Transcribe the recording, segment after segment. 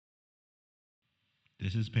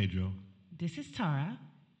This is Pedro, This is Tara.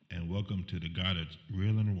 and welcome to the Goddard's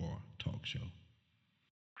Real and Raw Talk Show.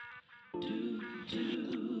 Welcome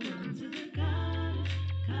to the God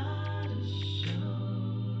Show.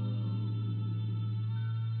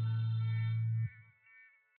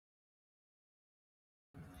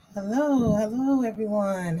 Hello,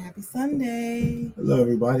 everyone. Happy Sunday. Hello,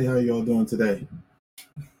 everybody. How y'all doing today?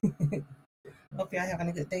 Hope y'all having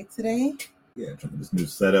a good day today. Yeah, trying this new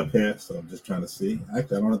setup here, so I'm just trying to see.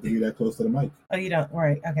 Actually, I don't have to be that close to the mic. Oh, you don't?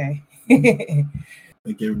 Right. Okay.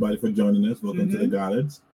 Thank you, everybody, for joining us. Welcome to the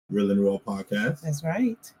Goddard's Real and Raw Podcast. That's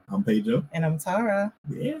right. I'm Pedro. And I'm Tara.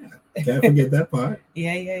 Yeah, can't forget that part.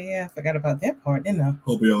 Yeah. I forgot about that part, didn't I?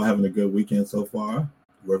 Hope you're all having a good weekend so far,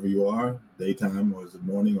 wherever you are, daytime or is it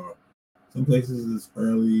morning, or some places it's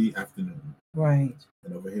early afternoon. Right.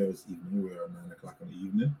 And over here it's evening. We are 9 o'clock in the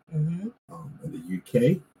evening. Mm-hmm. In the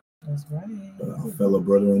UK. That's right. Our fellow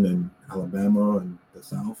brethren in Alabama and the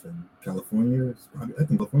South and California. I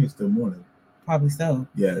think California's still morning. Probably so.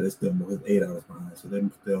 Yeah, they're still 8 hours behind. So they're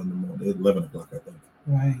still in the morning. It's 11 o'clock, I think.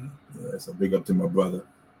 Right. Yeah, so big up to my brother.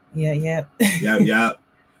 Yeah. Yeah.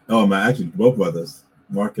 Oh, actually, both brothers,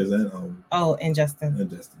 Marcus and and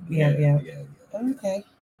Justin. Yeah. Okay.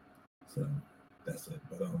 So that's it.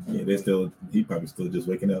 But he probably still just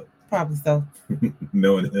waking up. Probably so.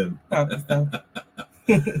 Knowing him. Probably so.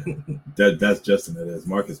 That's Justin. It is.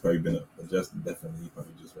 Marcus probably been up, but Justin definitely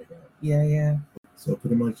probably just waking up. Yeah. So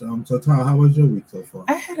pretty much. So Tom, how was your week so far?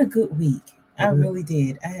 I had a good week. I really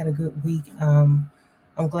did. I had a good week. I'm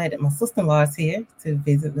glad that my sister-in-law is here to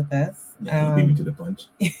visit with us. Yeah, he beat me to the punch.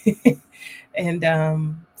 And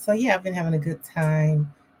so yeah, I've been having a good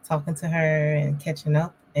time talking to her and catching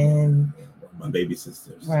up and my baby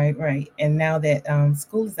sisters. Right. And now that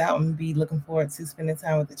school is out, I'm gonna be looking forward to spending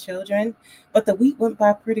time with the children. But the week went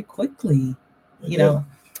by pretty quickly. You know,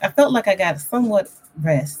 I felt like I got somewhat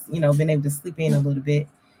rest, been able to sleep in a little bit.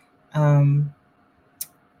 I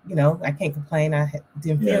can't complain. I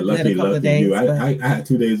didn't feel good a couple of days. You. I had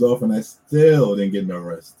 2 days off and I still didn't get no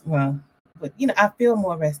rest. Well, but I feel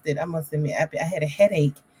more rested. I must admit, I had a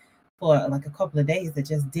headache for like a couple of days that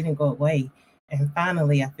just didn't go away, and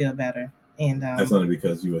finally I feel better. And that's only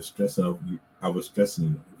because you were stressing. I was stressing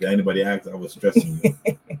you. If anybody asked, I was stressing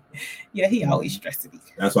you. Yeah, he always stressing me.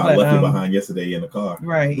 That's why I left you behind yesterday in the car.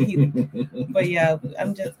 Right. But yeah,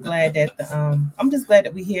 I'm just glad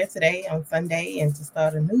that we're here today on Sunday and to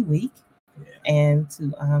start a new week. Yeah. And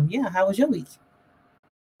to how was your week?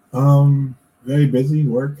 Very busy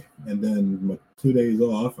work, and then my 2 days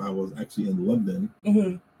off. I was actually in London,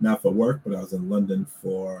 not for work, but I was in London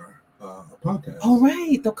for a podcast. Oh,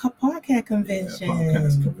 right, the podcast convention. Yeah,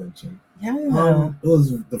 podcast convention. Yeah. It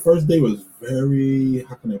was the first day was very,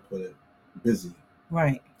 how can I put it, busy.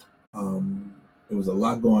 Right. There was a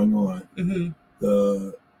lot going on. Mm-hmm.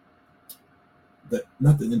 The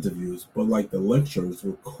not the interviews, but like the lectures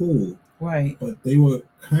were cool. Right. But they were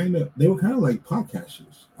kind of like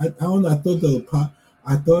podcasters. I don't know.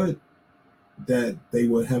 I thought that they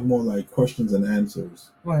would have more like questions and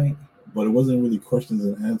answers. Right. But it wasn't really questions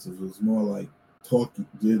and answers. It was more like talking.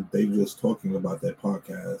 They were just talking about their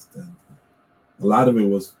podcast, and a lot of it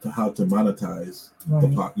was how to monetize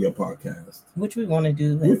your podcast, which we want to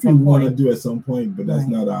do. Which we want to do at some point, but that's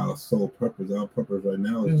not our sole purpose. Our purpose right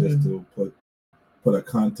now is just to put a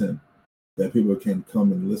content that people can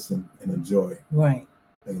come and listen and enjoy, right,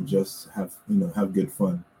 and just have good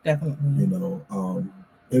fun. Definitely,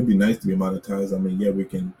 it'd be nice to be monetized. I mean, yeah, we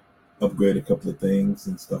can upgrade a couple of things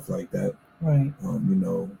and stuff like that, right?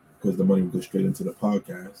 Because the money will go straight into the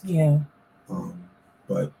podcast. Yeah.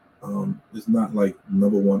 But it's not like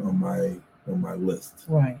number one on my list.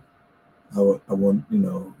 Right. I want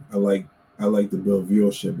I like to build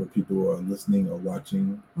viewership where people are listening or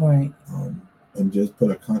watching. Right. And just put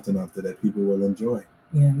a content out there that people will enjoy.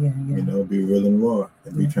 Yeah. Be real and raw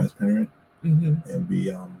and be transparent, and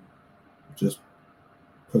be just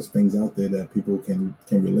put things out there that people can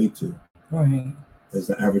relate to. Right. As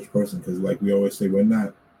the average person, because like we always say, we're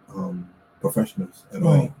not professionals at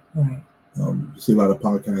all. Right. You see a lot of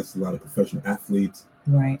podcasts, a lot of professional athletes,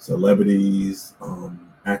 right, celebrities,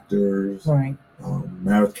 actors, right,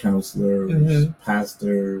 marriage counselors,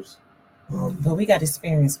 pastors. But we got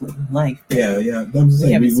experience with life. Yeah. I'm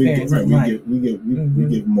saying we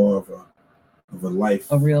give more of a life,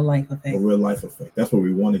 a real life effect. A real life effect. That's what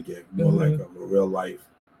we want to give. More like a real life,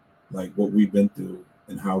 like what we've been through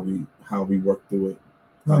and how we work through it.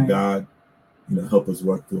 How God, help us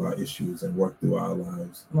work through our issues and work through our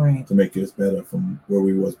lives, right, to make us better from where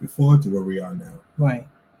we was before to where we are now. Right.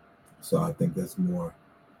 So I think that's more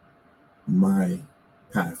my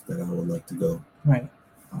path that I would like to go. Right.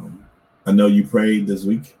 I know you prayed this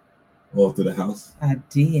week all through the house, I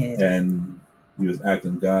did. and you was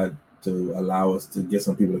asking God to allow us to get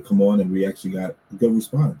some people to come on, and we actually got a good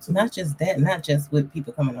response. Not just that, not just with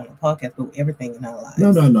people coming on the podcast, but with everything in our lives. No.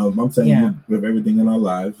 I'm saying Yeah. with everything in our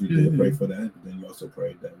lives, you did Mhm. pray for that, but then you also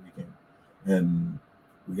prayed that we can. And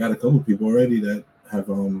we got a couple of people already that have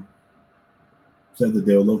said that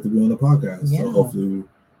they would love to be on the podcast. Yeah. So hopefully,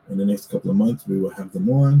 in the next couple of months, we will have them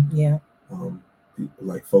on. Yeah. People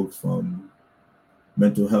like folks from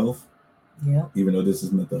mental health, Yeah. even though this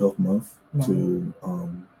is Mental Health Month. Right. To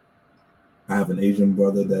I have an Asian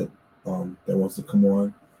brother that wants to come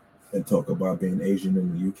on and talk about being Asian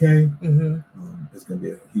in the UK. Mm-hmm. It's gonna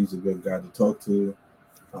be he's a good guy to talk to,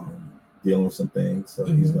 dealing with some things. So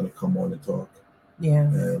he's Mhm. gonna come on and talk. Yeah.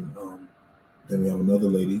 And then we have another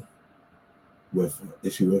lady with an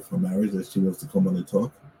issue with her marriage that she wants to come on and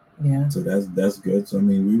talk. Yeah. So that's good. So I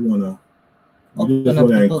mean, we just Open want up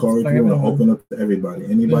to the books encourage. for We want to everyone. open up to everybody,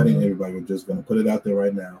 anybody, and Mhm. everybody. We're just gonna put it out there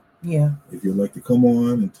right now. Yeah. If you'd like to come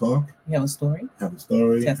on and talk, You have a story? have a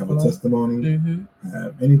story, have a testimony, Mm-hmm.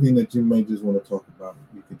 have anything that you may just want to talk about,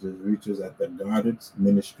 you can just reach us at the Goddard's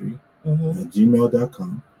Ministry Mm-hmm. at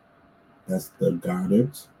gmail.com. That's the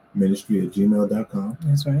Goddard's Ministry at gmail.com.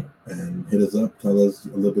 That's right. And hit us up. Tell us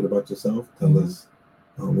a little bit about yourself. Tell Mhm. us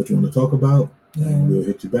what you want to talk about. Yeah. And we'll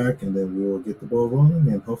hit you back, and then we'll get the ball rolling,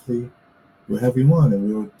 and hopefully we'll have you on, and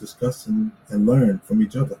we'll discuss and learn from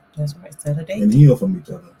each other That's right. Saturday. and heal from each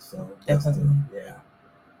other. So that's Definitely. yeah.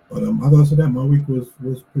 But other than that, my week was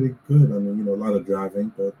pretty good. I mean, a lot of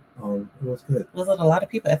driving, but it was good. Was it a lot of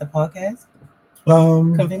people at the podcast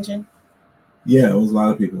convention? Yeah, it was a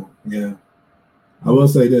lot of people. Yeah, I will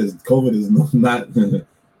say this: COVID is not.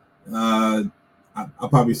 I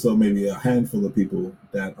probably saw maybe a handful of people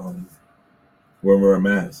that were wearing a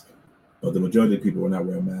mask, but the majority of people were not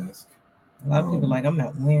wearing masks. A lot of people like, I'm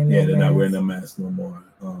not wearing. Yeah, no they're not mask. wearing a mask no more.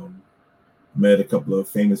 Met a couple of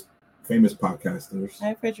famous podcasters.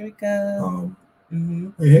 Hi, Frederica.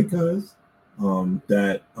 Hey, cuz.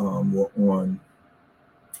 That were on.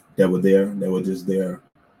 That were there. They were just there,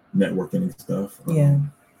 networking and stuff. Yeah.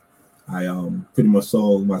 I pretty much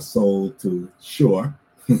sold my soul to Shure.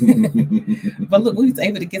 But look, we was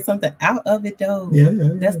able to get something out of it though. Yeah.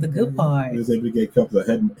 That's the good part. I was able to get a couple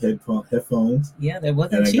of headphones. Yeah, that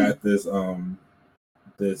wasn't And I cheap. got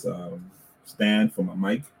this stand for my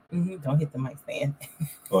mic. Don't hit the mic stand.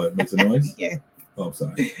 Oh, it makes a noise? Yeah. Oh, I'm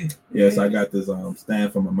sorry. Yes, I got this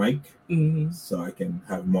stand for my mic, Mm-hmm. so I can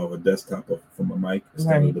have more of a desktop for my mic instead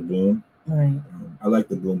Right. of the boom. Right. I like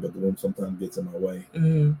the boom, but the boom sometimes gets in my way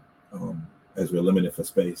Mm-hmm. as we're limited for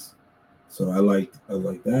space. So I like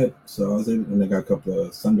that. So I was able, and I got a couple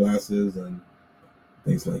of sunglasses and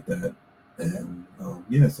things like that. And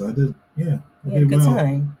so I did. Yeah, I Yeah, did good well.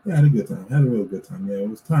 time. Yeah, I had a good time. I had a real good time. Yeah, it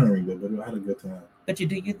was tiring, but I had a good time. But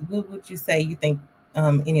what would you say you think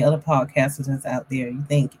any other podcasters that's out there, you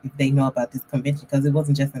think if they know about this convention, because it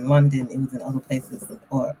wasn't just in London, it was in other places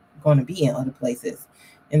or going to be in other places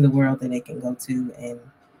in the world that they can go to and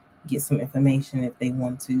get some information if they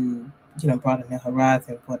want to, broaden their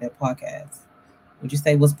horizon for their podcast. Would you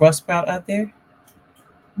say was Brushsprout out there?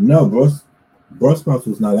 No, Brushsprouts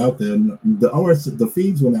was not out there. The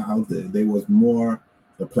feeds were not out there. They was more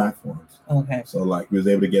the platforms. Okay. So like we was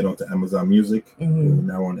able to get onto Amazon Music. Mm-hmm.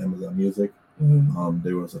 We're now on Amazon Music. Mm-hmm.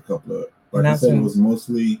 There was a couple of, like I said, it was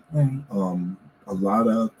mostly right. A lot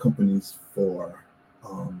of companies for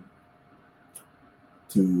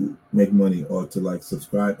to make money or to like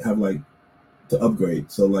subscribe, have like to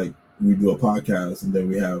upgrade. So like we do a podcast and then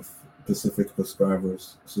we have specific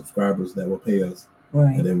subscribers that will pay us,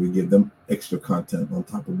 Right. and then we give them extra content on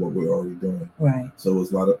top of what we're already doing. Right. So it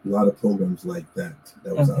was a lot of programs like that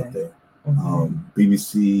was out there. Mm-hmm.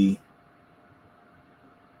 BBC,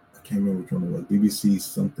 I can't remember which one it was. BBC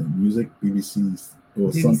something music. BBC. It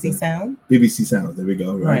was BBC something. Sound. BBC Sounds. There we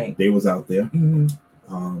go. Right. They was out there. Mm-hmm.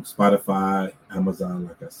 Spotify, Amazon,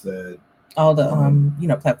 like I said. All the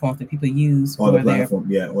platforms that people use All for the platforms.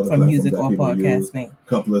 Yeah. All the for platforms music that or people use. podcasting. A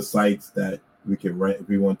couple of sites that we can rent if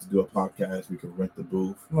we want to do a podcast. We can rent the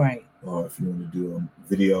booth. Right. Or if you want to do a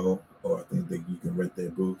video, or I think that you can rent their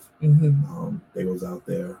booth. Mm-hmm. They was out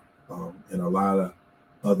there. And a lot of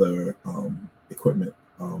other equipment,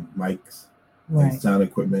 mics, Right. and sound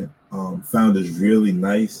equipment. Found is really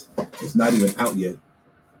nice. It's not even out yet.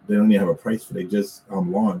 They don't even have a price for it. They just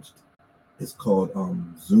launched. It's called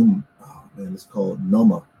Zoom. Oh man, it's called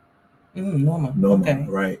Noma. Noma. Noma, Okay.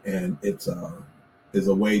 right? And it's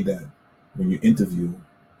a way that when you interview,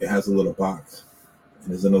 it has a little box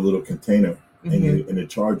and it's in a little container and you in a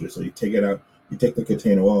charger. So you take it out, you take the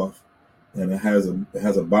container off, and it has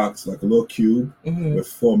a box like a little cube with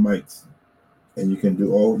 4 mics and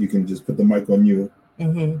you can just put the mic on you,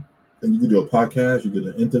 and you can do a podcast, you can do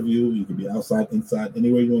an interview, you can be outside, inside,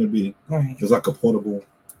 anywhere you want to be. Right. It's like a portable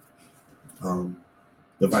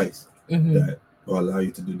device that will allow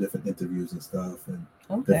you to do different interviews and stuff and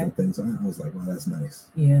different things. I was like, wow, that's nice.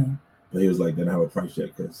 Yeah. But he was like, they don't have a price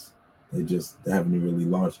yet because they haven't really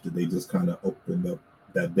launched it. They just kind of opened up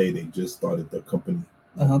that day. They just started the company,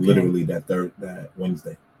 literally that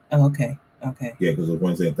Wednesday. Oh, okay. Okay. Yeah, because it was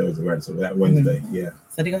Wednesday and Thursday, right? So that Wednesday, yeah.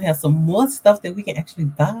 So they're gonna have some more stuff that we can actually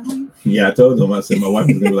buy. Yeah, I told them. I said my wife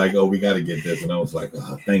was gonna be like, "Oh, we got to get this," and I was like,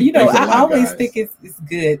 "Oh, thank you." I always think it's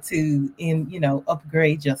good to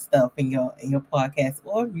upgrade your stuff in your podcast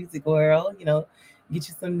or music world. Get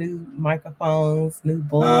you some new microphones, new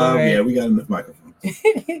boards. Yeah, we got enough microphones.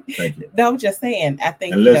 Thank you. No, I'm just saying. I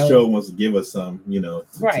think unless Joe wants to give us some,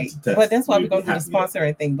 right. to test, but that's why we're gonna do the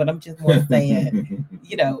sponsoring thing. But I'm just more saying,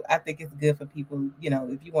 I think it's good for people.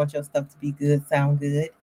 If you want your stuff to be good, sound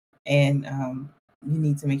good, and you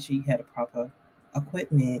need to make sure you have the proper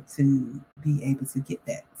equipment to be able to get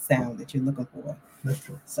that sound that you're looking for. That's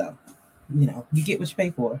true. So, you get what you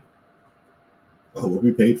pay for. Oh, what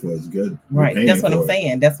we paid for is good. Right. That's what I'm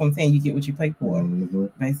saying. That's what I'm saying. You get what you pay for,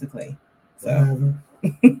 basically. So,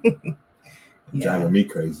 driving me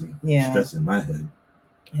crazy. Yeah. Stressing my head.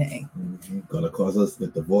 Hey. Gonna cause us to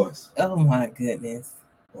get divorced. Oh my goodness.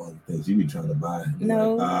 All the things you be trying to buy.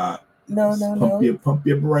 No. Like, no. Pump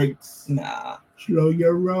your brakes. Nah. Slow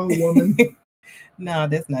your roll, woman. No,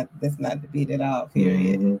 that's not the beat at all.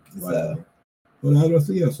 Period. So. But I don't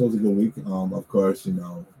see. Yeah, so it's a good week. Of course,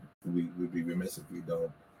 we'd be remiss if we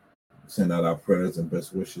don't send out our prayers and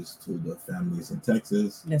best wishes to the families in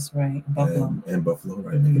Texas. That's right. Buffalo. And Buffalo,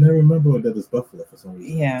 right? I can never remember that it's Buffalo for some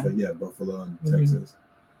reason. Yeah. But yeah, Buffalo and Texas.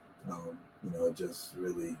 Just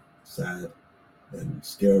really sad and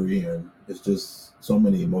scary, and it's just so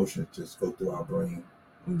many emotions just go through our brain.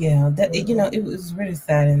 Yeah, it was really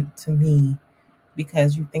sad to me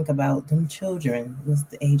because you think about them children was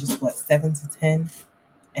the ages 7 to 10.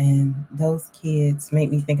 And those kids made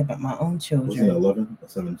me think about my own children. Was it 11 or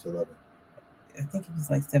 7 to 11? I think it was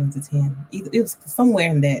like 7 to 10. It was somewhere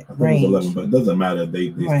in that range. It was 11, but it doesn't matter.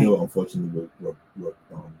 They still unfortunately were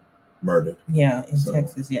murdered. Yeah, in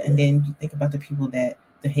Texas. Yeah, and then you think about the people the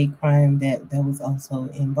hate crime that was also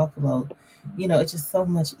in Buffalo. It's just so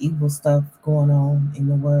much evil stuff going on in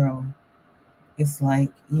the world. It's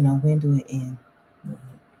like, when do it end?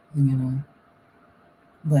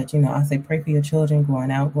 But, I say pray for your children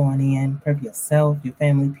going out, going in, pray for yourself, your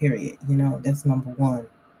family, period. That's number one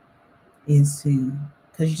because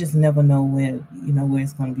you just never know where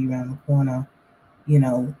it's going to be around the corner,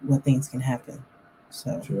 what things can happen.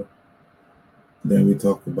 So. Sure. Then we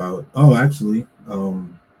talk about,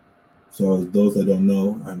 so those that don't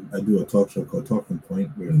know, I do a talk show called Talking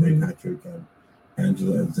Point with Ray Patrick and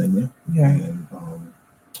Angela and Zenya. Yeah. And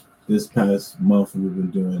this past month we've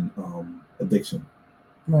been doing addiction.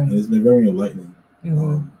 Right. And it's been very enlightening.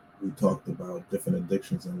 We talked about different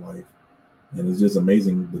addictions in life, and it's just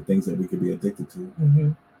amazing the things that we could be addicted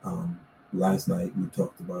to. Last night we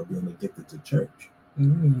talked about being addicted to church,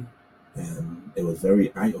 and it was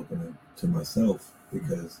very eye-opening to myself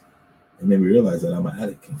because it made me realize that I'm an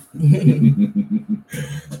addict.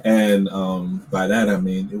 And by that I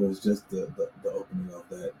mean it was just the opening of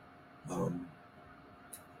that.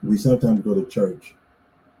 We sometimes go to church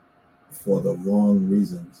for the wrong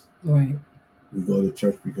reasons. Right. We go to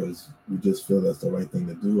church because we just feel that's the right thing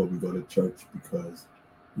to do, or we go to church because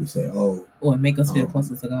we say, or make us feel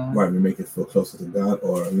closer to God. Right, we make it feel closer to God,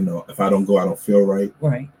 or if I don't go, I don't feel right.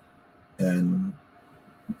 Right. And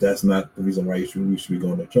that's not the reason why we should be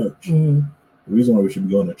going to church. The reason why we should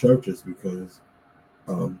be going to church is because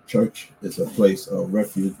church is a place of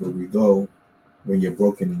refuge where we go when you're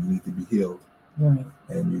broken and you need to be healed. Right.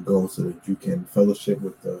 And you go so that you can fellowship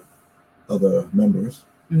with the other members,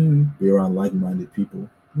 be around like-minded people.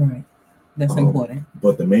 Right. That's important.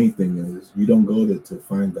 But the main thing is you don't go there to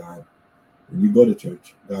find God. When you go to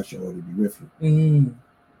church, God should already be with you.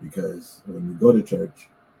 Because when you go to church,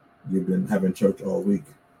 you've been having church all week.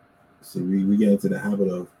 See, we get into the habit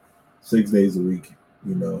of 6 days a week.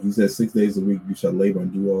 He says 6 days a week you shall labor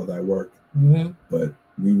and do all thy work. But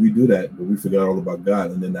we do that, but we forget all about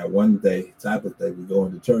God. And then that one day, Sabbath day, we go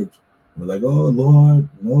into church. We're like, oh, Lord,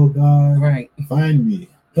 oh, God, right, find me,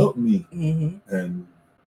 help me. And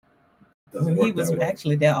when he was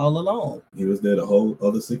actually there all along. He was there the whole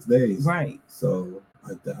other 6 days. Right. So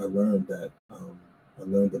I learned that. I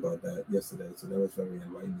learned about that yesterday. So that was very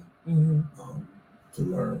enlightening to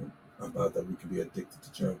learn about that we can be addicted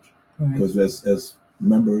to church. Right. Because as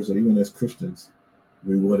members or even as Christians,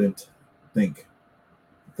 we wouldn't think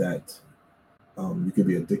that you could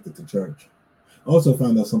be addicted to church. I also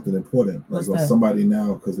found out something important. Like What's when that? somebody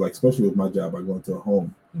now, because like especially with my job, I go into a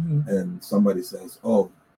home and somebody says, "Oh,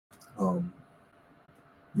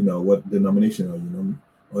 what denomination are you?"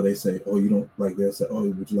 Or they say, "Oh, you don't like." They'll say, "Oh,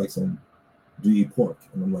 would you like some? Do you eat pork?"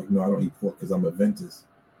 And I'm like, "No, I don't eat pork because I'm Adventist."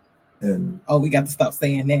 And we got to stop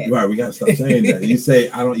saying that. Right, we got to stop saying that. You say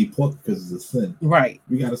I don't eat pork because it's a sin. Right.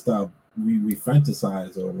 We got to stop. We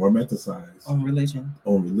fantasize or romanticize on religion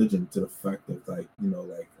to the fact of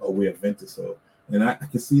oh, we're Adventist. So, and I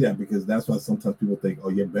can see that because that's why sometimes people think, oh,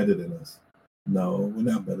 you're better than us. No, we're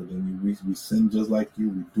not better than you. We sin just like you.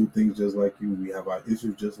 We do things just like you. We have our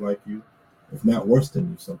issues just like you, if not worse than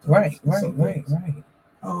you sometimes. Right.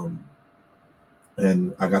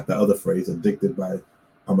 And I got the other phrase, addicted by.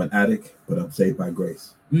 I'm an addict, but I'm saved by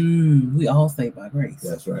grace. We all saved by grace.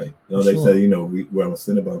 That's right. They say, we're I'm a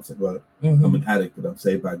sinner, but I'm an addict, but I'm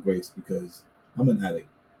saved by grace because I'm an addict.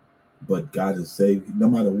 But God is saved no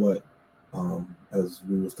matter what. As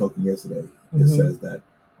we was talking yesterday, it says that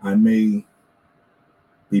I may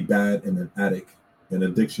be bad and an addict, an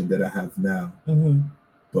addiction that I have now,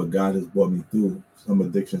 but God has brought me through some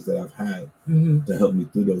addictions that I've had to help me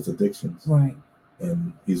through those addictions. Right.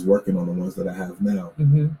 And He's working on the ones that I have now.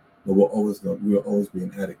 But we'll always be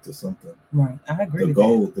an addict to something. Right, I agree.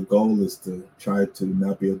 The goal is to try to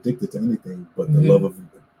not be addicted to anything, but the love of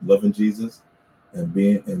loving Jesus and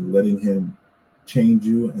letting Him change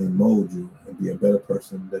you and mold you and be a better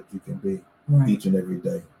person that you can be each and every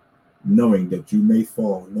day. Knowing that you may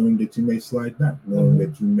fall, knowing that you may slide back, knowing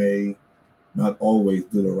that you may not always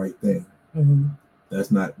do the right thing.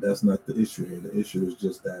 That's not the issue here. The issue is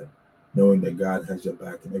just that knowing that God has your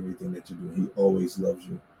back in everything that you do. He always loves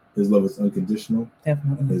you. His love is unconditional.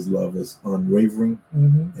 Definitely. His love is unwavering,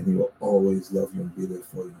 and He will always love you and be there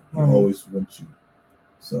for you. He always wants you.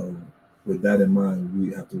 So with that in mind,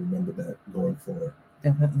 we have to remember that going forward.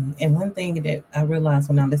 Definitely. And one thing that I realized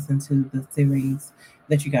when I listened to the series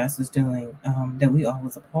that you guys was doing, that we all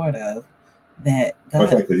was a part of, that God,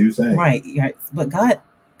 because you saying right, but God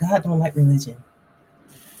don't like religion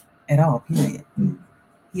at all. Period.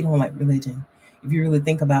 He don't like religion. If you really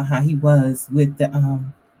think about how He was with the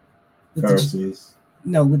Pharisees,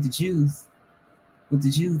 with the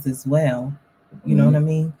Jews as well. You know what I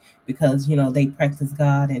mean? Because they practiced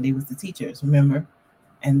God and they was the teachers, remember?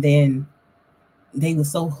 And then they were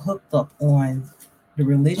so hooked up on the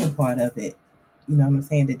religion part of it. You know what I'm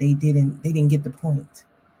saying? That they didn't get the point.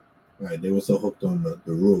 Right. They were so hooked on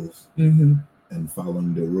the rules and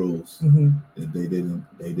following the rules that they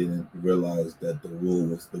didn't realize that the rule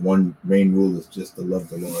was the one main rule is just to love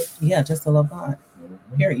the Lord. Yeah, just to love God.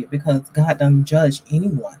 Period. Because God doesn't judge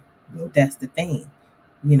anyone. Nope. That's the thing.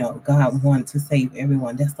 God wants to save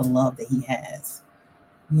everyone. That's the love that He has.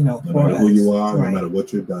 No matter who you are, no matter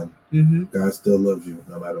what you've done, God still loves you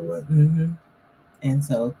no matter what. And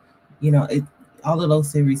so, all of those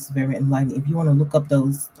series is very enlightening. If you want to look up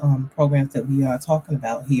those programs that we are talking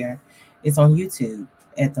about here, it's on YouTube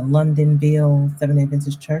at the Londonville Seventh-day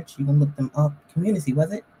Adventist Church. You can look them up. Community,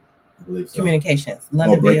 was it? I believe so. Communications.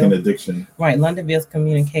 Breaking Addiction. Right, Londonville's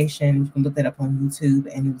Communication. You can look that up on YouTube,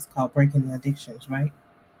 and it was called Breaking the Addictions, right?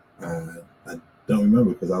 I don't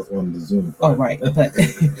remember because I was on the Zoom. Oh, right.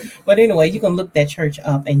 But anyway, you can look that church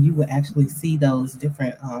up, and you will actually see those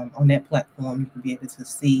different on that platform. You can be able to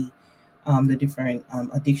see the different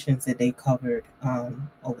addictions that they covered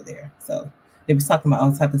over there. So they was talking about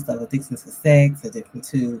all types of stuff: addictions to sex, addiction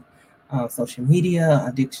to social media,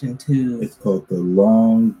 addiction to. It's called the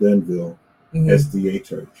Londonville SDA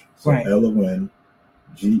Church. So LONGDENVILLE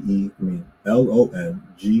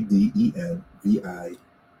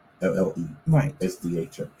Right. SDA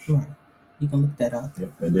Church. Right. You can look that up.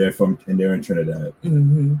 Yep. And they're in Trinidad.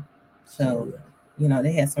 So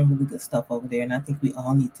they had some really good stuff over there, and I think we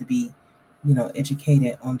all need to be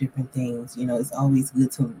educated on different things. It's always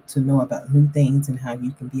good to know about new things and how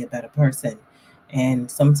you can be a better person.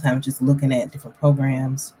 And sometimes just looking at different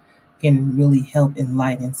programs can really help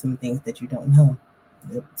enlighten some things that you don't know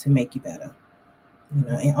to make you better.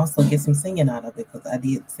 And also get some singing out of it, because I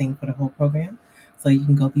did sing for the whole program. So you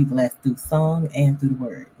can go be blessed through song and through the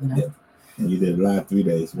word. Yeah. And you did live 3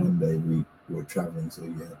 days. One day we were traveling, so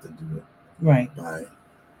you had to do it by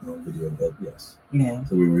video. But yes. Yeah.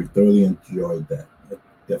 So we thoroughly enjoyed that. I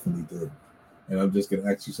definitely did. And I'm just going to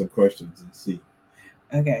ask you some questions and see.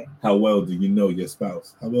 Okay. How well do you know your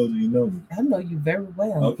spouse? How well do you know me? I know you very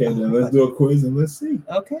well. Okay, then let's do a quiz and let's see.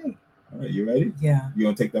 Okay. All right, you ready? Yeah. You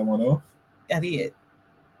gonna take that one off? I did.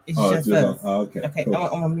 It's just us. Okay. Okay. Cool.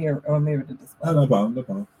 I'm a mirror to display. No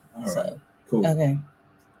problem. All right. Cool. Okay.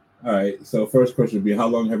 All right. So first question would be, how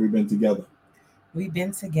long have we been together? We've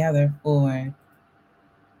been together for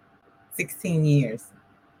 16 years.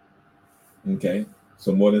 Okay,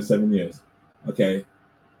 so more than 7 years. Okay,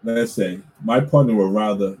 let's say my partner would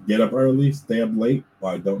rather get up early, stay up late,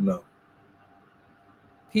 or I don't know.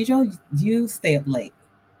 Pedro, you stay up late.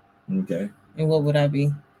 Okay, And what would I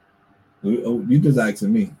be? you just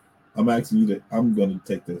asking me. I'm asking you to. I'm going to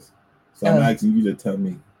take this. So I'm asking you to tell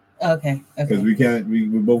me. Okay. Because we can't. We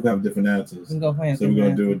both have different answers. So we're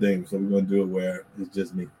going to do a thing. So we're going to do it where it's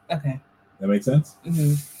just me. Okay. That makes sense?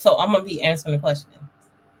 Mm-hmm. So I'm going to be answering the question.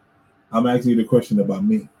 I'm asking you the question about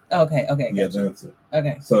me. Okay. You have to answer.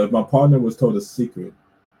 Okay. So if my partner was told a secret,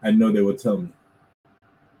 I know they would tell me.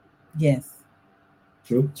 Yes.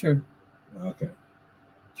 True? True. Okay.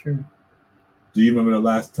 True. Do you remember the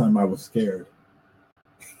last time I was scared?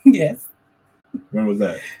 Yes. When was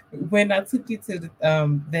that? When I took you to the,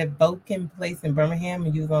 that Boken place in Birmingham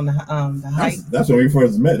and you was on the hike. That's when we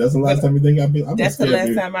first met. That's the last time you think I've been That's scared, the last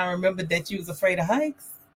dude. time I remember that you was afraid of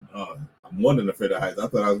heights. I'm more than afraid of heights. I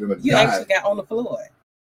thought I was gonna die. You actually got on the floor.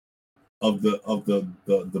 Of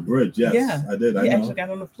the bridge, yes. Yeah, I did. You actually got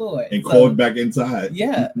on the floor. And crawled back inside.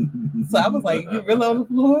 Yeah. So I was like, you really on the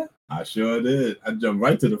floor? I sure did. I jumped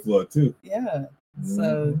right to the floor too. Yeah.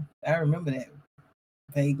 So I remember that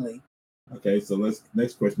vaguely. Okay, so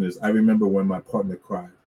next question is, I remember when my partner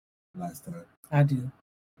cried last time. I do.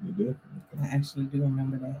 You do? Okay. I actually do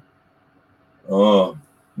remember that. Oh.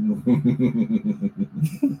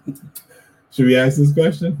 Should we ask this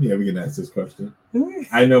question? Yeah, we can ask this question.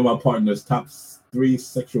 I know my partner's top 3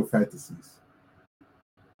 sexual fantasies.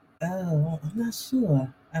 Oh, I'm not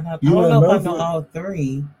sure. I don't know if I know all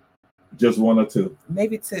 3. Just 1 or 2?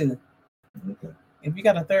 Maybe 2. Okay. If you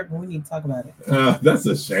got a third one, we need to talk about it. That's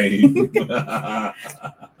a shame.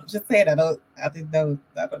 Just saying, I don't know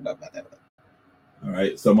about that. All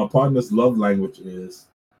right. So my partner's love language is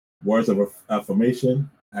words of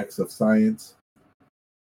affirmation, acts of science,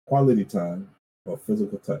 quality time, or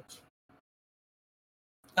physical touch.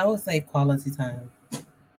 I would say quality time.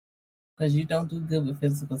 Because you don't do good with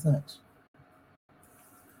physical touch.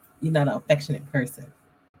 You're not an affectionate person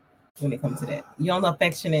when it comes to that. You're only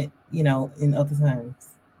affectionate, in other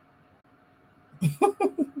times.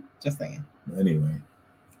 Just saying. Anyway.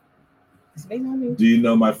 Do you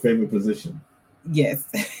know my favorite position? Yes.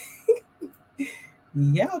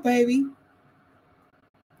 Yeah, baby.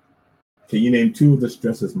 Can you name 2 of the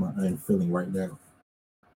stresses I am feeling right now?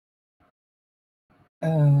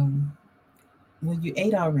 Well, you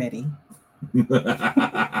ate already.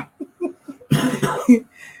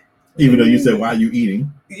 Even though you said, why are you eating?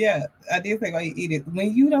 Yeah, I did say why you eat it.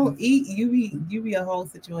 When you don't eat, you be a whole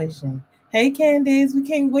situation. Hey, Candace, we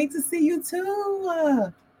can't wait to see you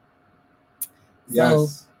too. Yes. So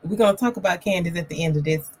we're gonna talk about Candace at the end of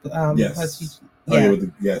this. Yes.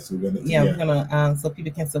 Because we're gonna. Yeah, we're gonna so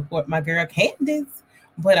people can support my girl Candace.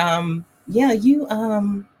 But you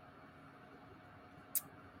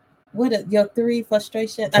what are your 3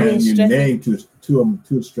 frustrations? Can you name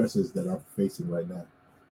two stresses that I'm facing right now?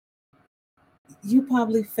 You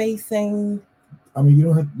probably facing. I mean, you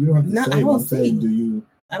don't have to say. I'm saying, do you?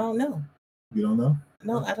 I don't know. You don't know?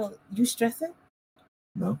 No, I don't. You stressing?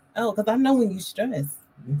 No. Oh, because I know when you stress.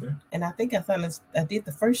 Okay. And I think I did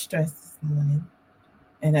the first stress this morning,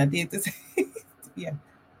 and I did this. Yeah.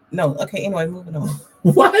 No. Okay. Anyway, moving on.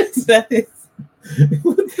 What? That is.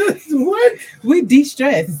 What? We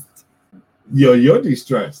de-stressed. You're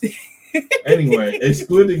de-stressed. Anyway,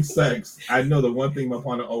 excluding sex, I know the one thing my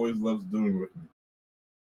partner always loves doing with me.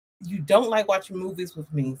 You don't like watching movies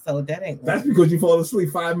with me, so that ain't. That's because you fall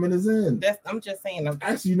asleep 5 minutes in. I'm just saying.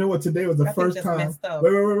 Actually, you know what? Today was the first time.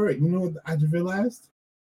 Wait. You know what I just realized?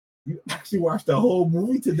 You actually watched the whole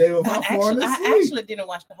movie today without falling asleep. I actually didn't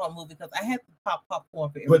watch the whole movie because I had to pop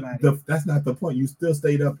popcorn for everybody. But that's not the point. You still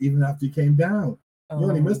stayed up even after you came down. You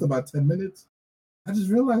only missed about 10 minutes. I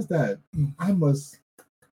just realized that. I must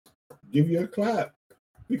give you a clap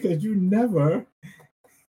because you never.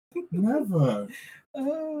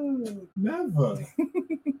 Oh, never.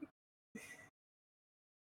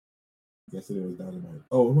 Yesterday was Dynamite.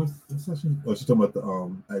 Oh, what's the session? Oh, she's talking about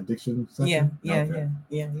the addiction session? Yeah.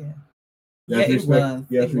 Yes, respect.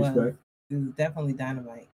 It was definitely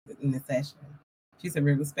Dynamite in the session. She said,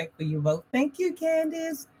 "Real respect for you both." Thank you,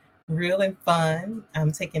 Candace. Real and fun.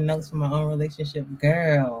 I'm taking notes from my own relationship,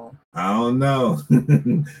 girl. I don't know.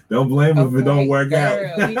 Don't blame me if it don't work out.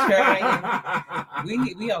 We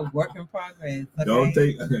trying. we are work in progress. Okay? Don't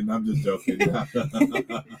take. I'm just joking.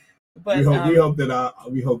 But we hope that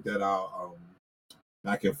our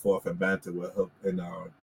back and forth and banter will help in our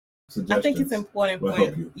suggestions. I think it's important.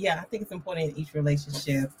 I think it's important in each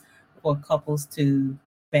relationship for couples to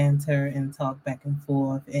banter and talk back and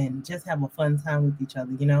forth and just have a fun time with each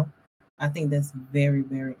other. I think that's very,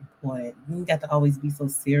 very important. You got to always be so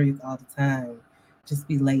serious all the time. Just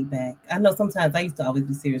be laid back. I know sometimes I used to always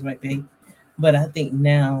be serious, right, babe? But I think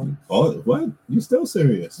now. Oh, what? You still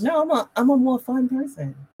serious? No, I'm a more fun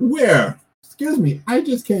person. Where? Excuse me. I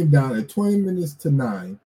just came down at 20 minutes to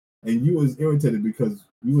 9, and you was irritated because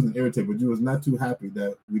you wasn't irritated, but you was not too happy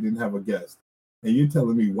that we didn't have a guest. And you're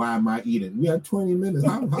telling me why am I eating? We had 20 minutes.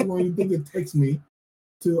 How long do you think it takes me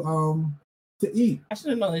to eat? I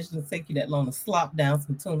should have known it shouldn't take you that long to slop down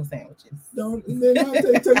some tuna sandwiches.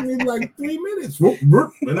 It took me like 3 minutes,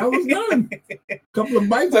 and I was done. A couple of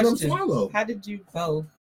bites and I'm swallowed. How did you both?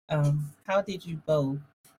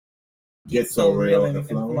 Get so real and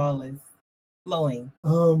flawless, flowing?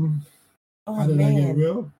 How did I get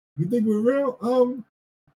real? You think we're real?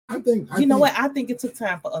 I think what? I think it took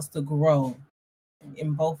time for us to grow,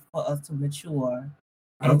 and both for us to mature,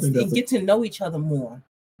 and get to know each other more.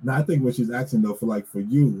 Now, I think what she's asking though, for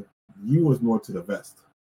you was more to the vest.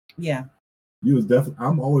 Yeah. You was definitely.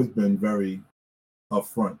 I'm always been very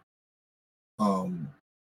upfront.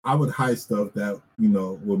 I would hide stuff that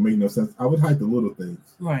would make no sense. I would hide the little things,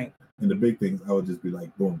 right, and the big things I would just be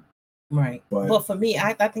like, boom, right. But for me,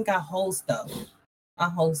 I think I hold stuff.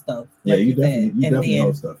 Yeah, you definitely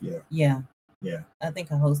hold stuff. Yeah. I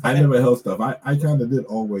think I hold stuff. I never held stuff. I kind of did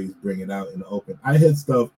always bring it out in the open. I hid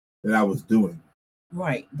stuff that I was doing.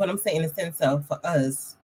 Right, but I'm saying in the sense of for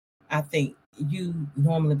us, I think you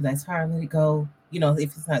normally be like, "Sorry, let it go."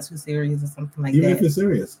 If it's not too serious or something like that. Even if it's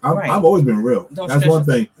serious, I've always been real. That's one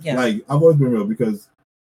thing. Yeah. Like I've always been real because,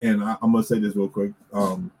 and I'm gonna say this real quick.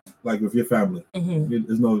 Like with your family,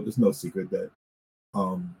 there's no secret that,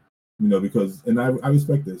 because, and I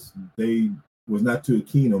respect this. They was not too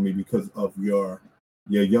keen on me because of your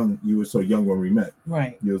young. You were so young when we met.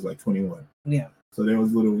 Right. You was like 21. Yeah. So there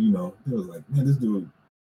was little, it was like, man, this dude,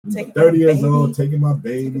 30 years old, taking my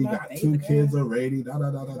baby, got 2 kids already,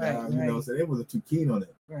 right. So they wasn't too keen on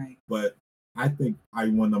it. Right. But I think I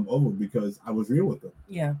won them over because I was real with them.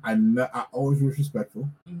 Yeah. I always was respectful.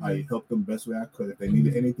 I helped them best way I could. If they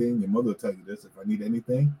needed anything, your mother will tell you this. If I need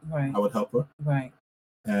anything, I would help her. Right.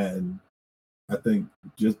 And I think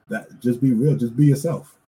just be real, just be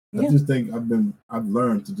yourself. I just think I've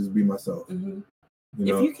learned to just be myself. If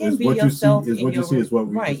you can't be yourself, if you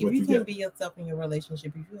can't be yourself in your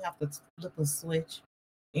relationship, if you have to flip a switch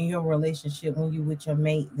in your relationship when you with your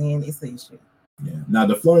mate, then it's an issue. Yeah. Now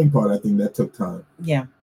the flowing part, I think that took time. Yeah.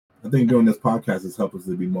 I think doing this podcast has helped us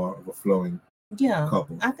to be more of a flowing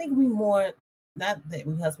couple. I think we more, not that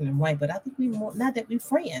we husband and wife, but I think we more, not that we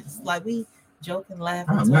friends. Like we joke and laugh.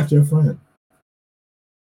 I'm not your friend.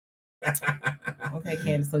 Okay,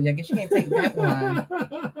 Candace, so I guess you can't take that one.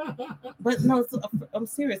 But no, I'm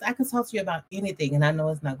serious. I can talk to you about anything, and I know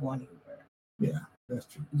it's not going anywhere. Yeah, that's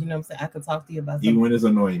true. You know what I'm saying? I can talk to you about something. Even when it's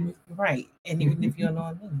annoying me. Right, and even if you're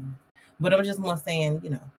annoying me. But I'm just more saying,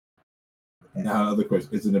 Now, another question.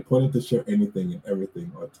 Is it important to share anything and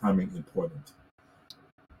everything, or timing important?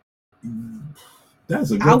 That's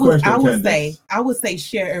a good question. I would say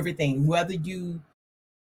share everything, whether you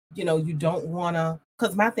don't want to.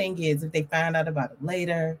 Because my thing is, if they find out about it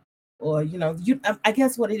later, or I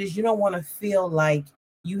guess what it is, you don't want to feel like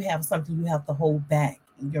you have something you have to hold back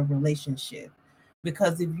in your relationship.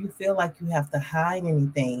 Because if you feel like you have to hide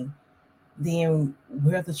anything, then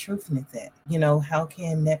where the truthfulness at? How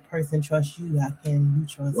can that person trust you? How can you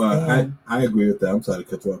trust them? I agree with that. I'm sorry to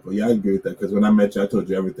cut you off, but yeah, I agree with that because when I met you, I told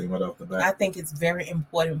you everything right off the bat. I think it's very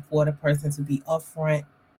important for the person to be upfront,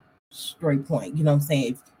 straight point. You know what I'm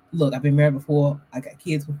saying? Look, I've been married before. I got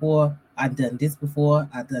kids before. I've done this before.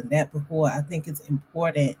 I've done that before. I think it's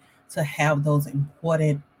important to have those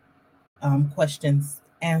important questions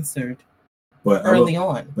answered early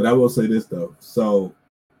on. But I will say this though. So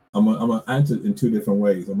I'm gonna answer it in 2 different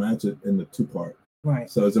ways. I'm gonna answer it in the 2-part. Right.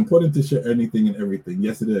 So it's important to share anything and everything.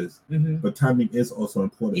 Yes, it is. But timing is also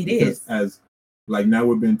important. It is. As like now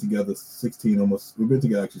we've been together 16 almost. We've been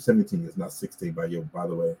together actually 17 years, not 16 by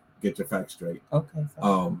the way. Get your facts straight. Okay.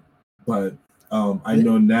 But I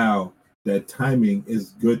know now that timing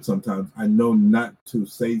is good sometimes. I know not to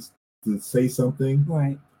say something.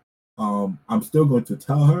 Right. I'm still going to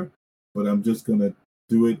tell her, but I'm just gonna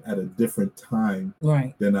do it at a different time.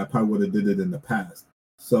 Right. Than I probably would have did it in the past.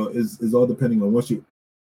 So it's all depending on once you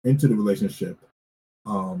into the relationship.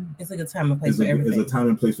 It's like a time and place for everything. It's a time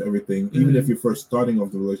and place for everything. Even if you're first starting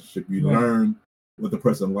off the relationship, you learn what the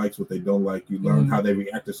person likes, what they don't like. You learn how they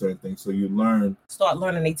react to certain things. So you start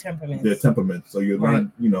learning their temperament. So you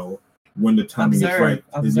learn, when the timing is right.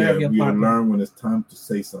 You learn when it's time to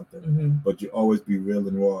say something. But you always be real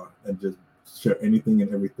and raw and just share anything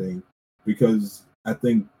and everything. Because I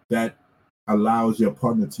think that allows your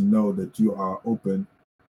partner to know that you are open,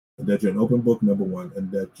 that you're an open book, number one,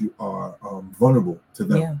 and that you are vulnerable to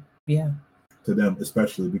them. Yeah. To them,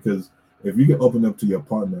 especially because if you can open up to your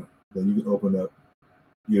partner, then you can open up.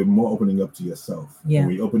 You're more opening up to yourself. Yeah. And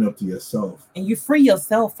when you open up to yourself, and you free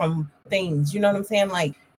yourself from things. You know what I'm saying?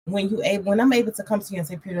 Like when I'm able to come to you and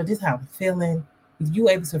say, Peter, this is how I'm feeling. You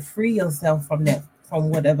able to free yourself from that,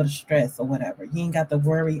 from whatever the stress or whatever. You ain't got to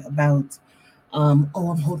worry about, I'm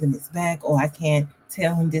holding this back, or I can't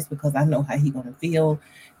tell him this because I know how he's gonna feel.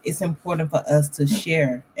 It's important for us to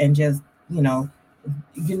share and just,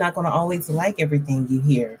 you're not gonna always like everything you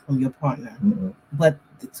hear from your partner, but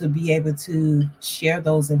to be able to share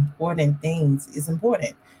those important things is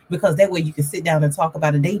important, because that way you can sit down and talk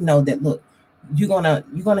about it. They know that, look, you're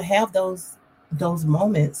gonna have those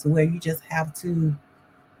moments where you just have to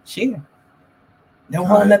share. Don't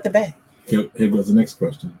hold nothing back. Here goes the next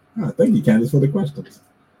question. Thank you, Candace, for the questions.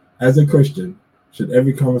 As a Christian, should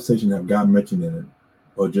every conversation have God mentioned in it,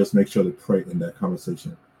 or just make sure to pray in that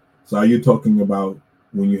conversation? So are you talking about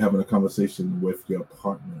when you're having a conversation with your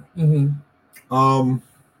partner?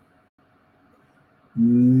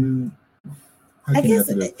 I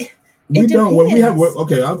guess we don't. When we have,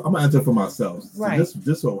 okay, I'm gonna answer for myself. Right. So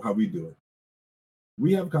this is how we do it.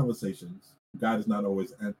 We have conversations. God is not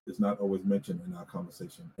always mentioned in our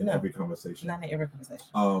conversation, every conversation. Not in every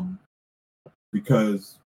conversation.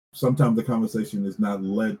 Because sometimes the conversation is not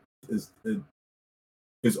led.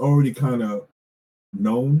 It's already kind of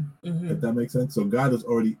known, if that makes sense. So God is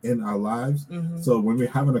already in our lives. So when we're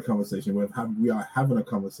having a conversation, we are having a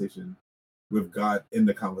conversation with God in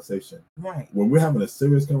the conversation. Right. When we're having a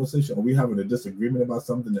serious conversation, or we're having a disagreement about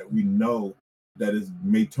something that we know that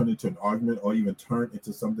may turn into an argument, or even turn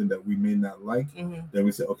into something that we may not like, then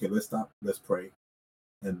we say, okay, let's stop, let's pray,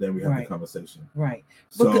 and then we have the conversation. Right.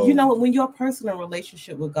 So, because when your personal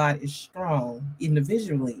relationship with God is strong,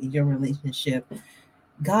 individually in your relationship,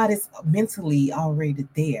 God is mentally already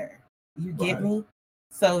there. You get me?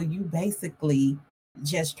 So you basically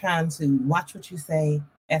just trying to watch what you say,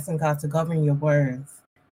 asking God to govern your words,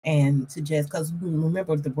 and to just, because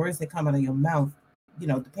remember, the words that come out of your mouth,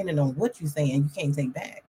 depending on what you're saying, you can't take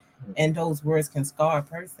back. And those words can scar a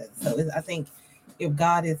person. So I think if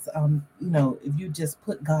God is, if you just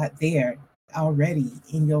put God there already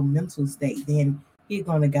in your mental state, then He's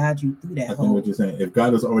going to guide you through that. I think what you're saying, if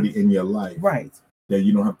God is already in your life, right, then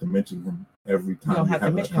you don't have to mention Him every time you have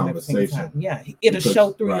a conversation. Yeah, it'll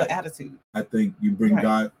show through your attitude. I think you bring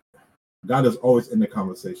God. God is always in the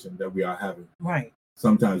conversation that we are having. Right.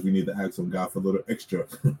 Sometimes we need to ask God for a little extra.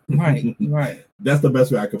 Right. That's the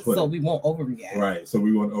best way I could put it. So we won't overreact. Right. So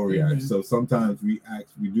we won't overreact. So sometimes we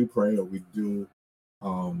do pray, or we do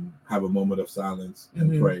have a moment of silence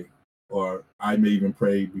and pray. Or I may even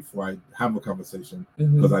pray before I have a conversation,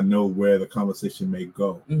 because I know where the conversation may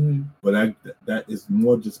go. But that is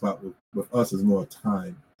more just about, with us, is more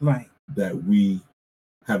time that we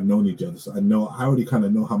have known each other. So I already kind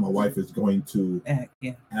of know how my wife is going to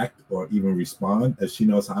act or even respond, as she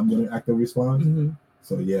knows how I'm going to act or respond.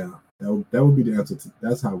 So that would be the answer to,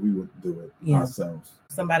 that's how we would do it ourselves.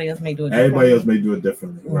 Somebody else may do it Everybody else may do it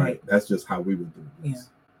differently. Right. That's just how we would do it. Yeah.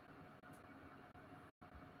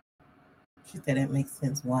 She said that makes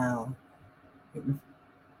sense. Wow.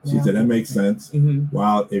 She said that makes sense.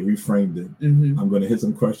 Wow, it reframed it. I'm going to hit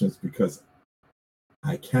some questions, because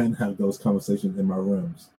I can have those conversations in my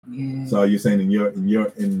rooms. Yeah. So you're saying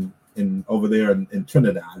in over there in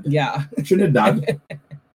Trinidad. Yeah. Trinidad.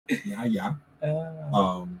 Yeah.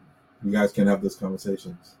 You guys can have those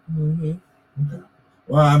conversations. Okay.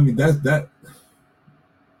 Well, I mean, that's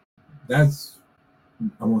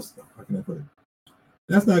almost, how can I put it?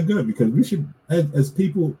 That's not good, because we should, as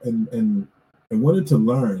people, and wanting to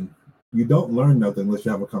learn, you don't learn nothing unless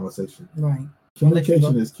you have a conversation. Right.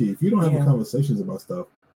 Communication is key. If you don't have conversations about stuff,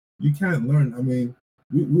 you can't learn. I mean,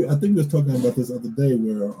 I think we was talking about this other day,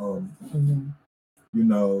 where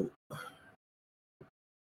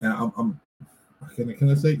and I'm can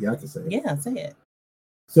I say it? Yeah, I can say it. Yeah, say it.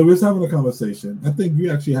 So we was having a conversation. I think you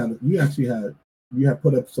had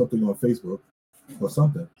put up something on Facebook or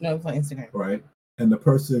something. No, it was on Instagram. Right. And the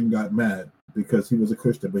person got mad because he was a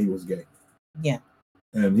Christian, but he was gay. Yeah.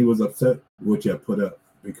 And he was upset with what you had put up,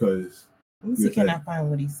 because can I find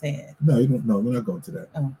what he said? No, you don't. No, we're not going to that.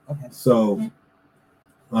 Oh, okay. So,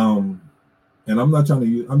 and I'm not trying to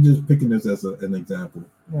use. I'm just picking this as an example.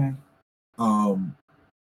 Right.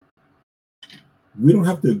 We don't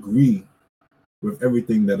have to agree with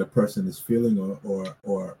everything that a person is feeling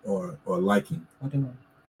or liking,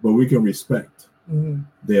 but we can respect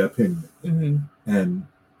their opinion. And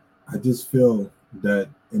I just feel that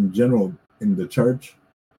in general, in the church,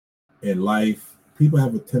 in life, people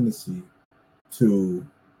have a tendency to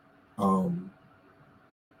want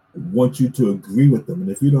you to agree with them,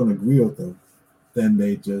 and if you don't agree with them, then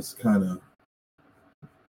they just kind of,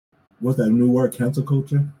 what's that new word, cancel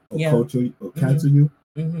culture, or culture, or cancel you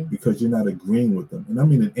because you're not agreeing with them. And I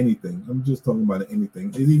mean in anything. I'm just talking about anything.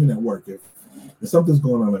 It's even at work. If something's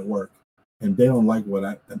going on at work and they don't like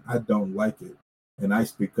and I don't like it, and I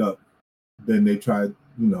speak up, then they try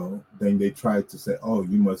to say, oh,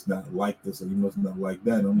 you must not like this or you must not like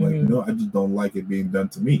that. And I'm like, no, I just don't like it being done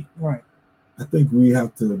to me. Right. I think we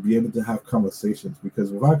have to be able to have conversations,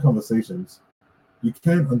 because without conversations, you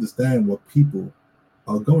can't understand what people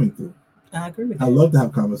are going through. I agree with that. I love to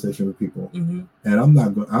have conversation with people, and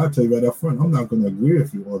I'll tell you right up front, I'm not going to agree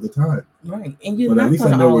with you all the time. Right, and you're not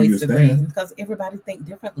going to always agree because everybody think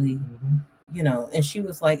differently. And she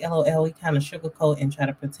was like, LOL, we kind of sugarcoat and try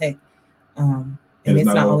to protect. And it's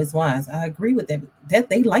not always wise. I agree with that. That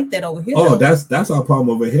they like that over here. Oh, that's our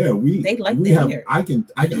problem over here. They like that here. I can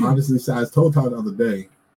honestly say, I told Tara the other day.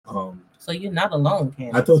 So you're not alone,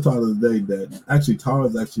 Candace. I told Tara the other day that actually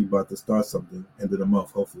Tara's actually about to start something end of the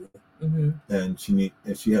month, hopefully, and she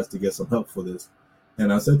has to get some help for this.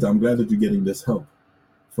 And I said to her, I'm glad that you're getting this help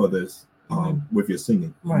for this with your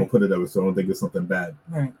singing. Right. I'm gonna put it that way, so I don't think it's something bad.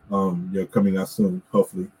 Right. You're coming out soon,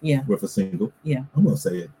 hopefully. Yeah. With a single. Yeah. I'm gonna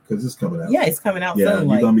say it because it's coming out. Yeah, it's coming out soon. Yeah,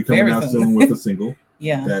 you're gonna be coming out soon with a single.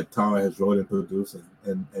 Yeah. That Tara has wrote and produced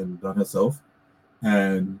and done herself.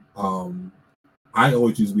 And I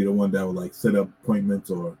always used to be the one that would like set up appointments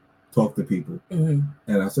or talk to people. And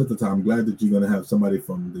I said to Tom, I'm glad that you're going to have somebody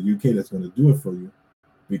from the UK that's going to do it for you,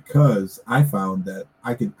 because I found that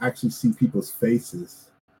I can actually see people's faces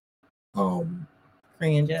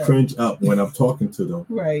cringe up when I'm talking to them.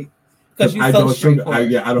 Right. Because I don't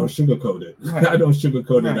sugarcoat it. Right. I don't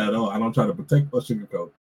sugarcoat it at all. I don't try to protect or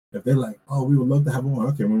sugarcoat. If they're like, oh, we would love to have it on.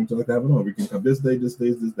 Okay, when would you like to have it on? We can come this day, this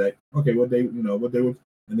day, this day. Okay, what day would.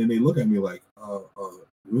 And then they look at me like,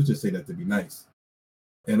 we was just saying that to be nice.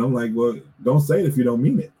 And I'm like, well, don't say it if you don't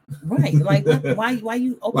mean it. Right. Like, why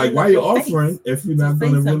you like, why you offering if you're not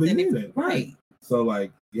going to really mean it? Right. So,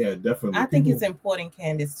 like, yeah, definitely. I think it's important,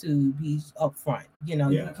 Candace, to be upfront. You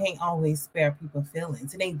can't always spare people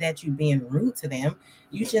feelings. It ain't that you being rude to them.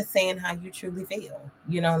 You just saying how you truly feel.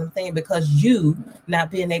 You know what I'm saying? Because you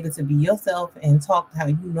not being able to be yourself and talk how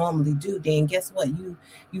you normally do, then guess what? You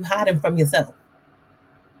hiding from yourself.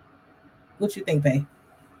 What you think, babe?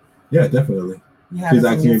 Yeah, definitely. She's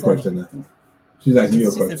asking me a question now. She's asking you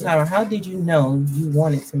a question. Tara, how did you know you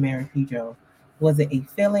wanted to marry Pedro? Was it a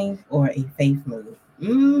feeling or a faith move?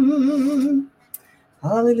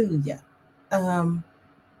 Hallelujah.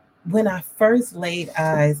 When I first laid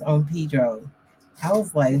eyes on Pedro, I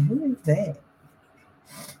was like, who is that?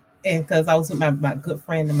 And because I was with my good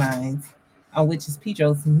friend of mine, which is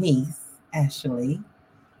Pedro's niece, Ashley.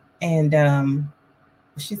 And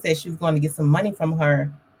she said she was going to get some money from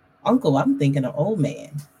her uncle. I'm thinking an old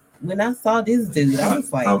man. When I saw this dude, I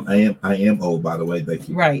was like, I am old, by the way. Thank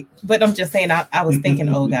you. Right. But I'm just saying, I was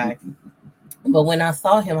thinking old guy. But when I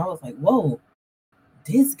saw him, I was like, whoa,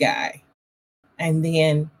 this guy. And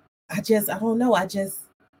then I don't know.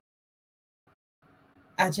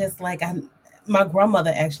 My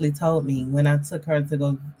grandmother actually told me when I took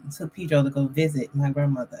Pedro to go visit my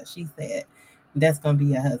grandmother, she said, that's going to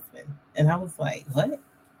be your husband. And I was like, what?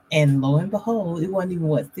 And lo and behold, it wasn't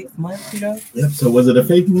even 6 months, Yep. So was it a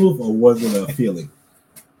faith move or was it a feeling?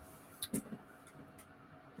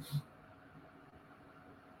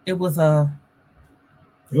 It was a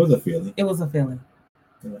feeling. It was a feeling.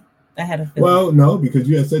 Yeah. I had a feeling. Well, no, because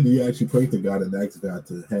you had said that you actually prayed to God and asked God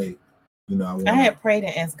to, hey, I had prayed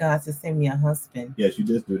and asked God to send me a husband. Yes, you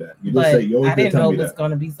just do that. You just say, I didn't know it was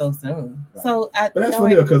going to be so soon. Right. But that's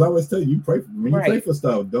funny because I always tell you, pray for when you pray for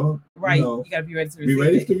stuff. Don't you got to be ready to receive it. Be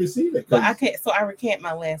ready to receive it. But I can't. So I recant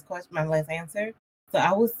my last question, my last answer. So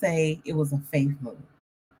I would say it was a faith move.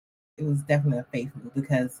 It was definitely a faith move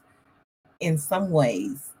because, in some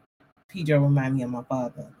ways, Pedro reminded me of my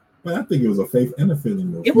father. But I think it was a faith and a feeling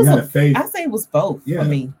move. It was a faith. I say it was both for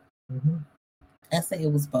me. Mm-hmm. I say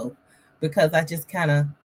it was both. Because I just kind of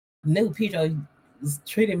knew Pedro was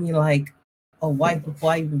treating me like a wife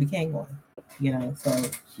before I even became one, so.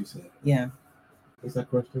 She said. Yeah. What's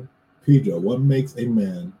that question? Pedro, what makes a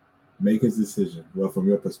man make his decision? Well, from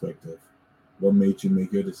your perspective, what made you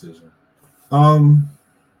make your decision? For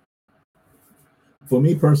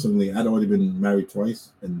me personally, I'd already been married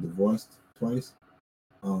twice and divorced twice.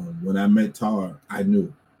 When I met Tara, I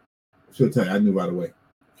knew. She'll tell you, I knew right away.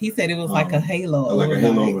 He said it was like a halo. Like a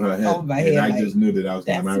halo over her head. Over my head. And I just knew that I was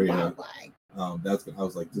going to marry her. I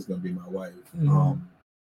was like, this is going to be my wife. Mm-hmm.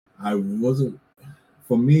 I wasn't,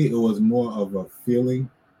 for me, it was more of a feeling.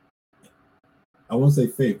 I won't say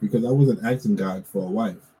faith because I wasn't asking God for a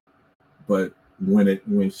wife, but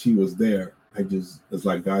when she was there, it's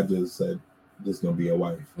like God just said, "This is gonna be a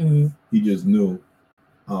wife." Mm-hmm. He just knew.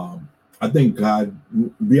 I think God,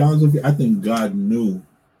 be honest with you, I think God knew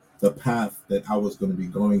the path that I was going to be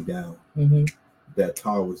going down. Mm-hmm. That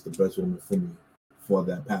Tara was the best woman for me for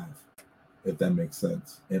that path, if that makes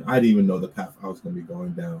sense. And I didn't even know the path I was going to be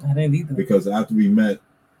going down. I didn't either. Because after we met,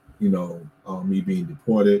 me being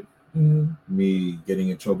deported, me getting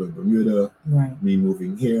in trouble in Bermuda, me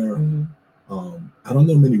moving here, I don't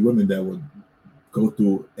know many women that would go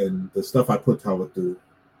through and the stuff I put Tara through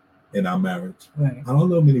in our marriage. Right. I don't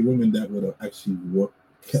know many women that would have actually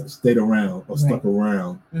stayed around or stuck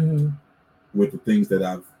around with the things that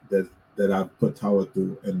I've put Tara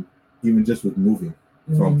through, and even just with moving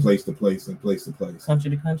from place to place and place to place, country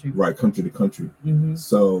to country, right, country to country.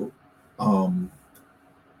 So, I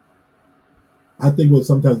think what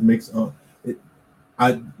sometimes makes what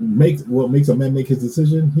makes a man make his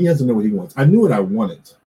decision. He has to know what he wants. I knew what I wanted.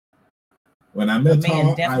 When I met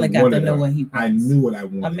Tara, definitely got to know what he wants. I knew what I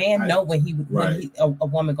wanted. A man know when a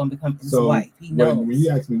woman gonna become his wife. He knows. When you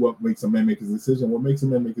ask me what makes a man make his decision, what makes a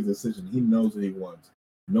man make his decision, he knows what he wants.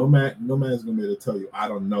 No man is gonna be able to tell you, I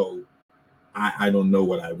don't know. I don't know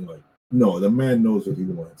what I want. No, the man knows what he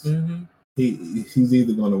wants. He's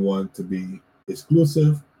either gonna want to be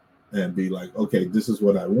exclusive and be like, okay, this is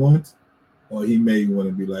what I want, or he may want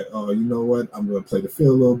to be like, oh, you know what, I'm gonna play the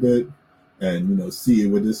field a little bit and see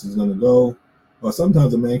where this is gonna go. Or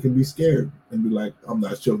sometimes a man can be scared and be like, I'm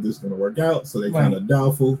not sure if this is going to work out. So they kind of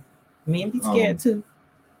doubtful. Men be scared too.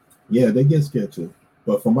 Yeah, they get scared too.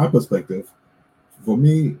 But from my perspective, for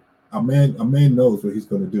me, a man knows what he's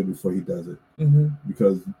going to do before he does it.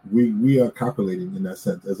 Because we are calculating in that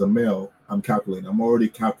sense. As a male, I'm calculating. I'm already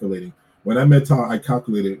calculating. When I met Tara, I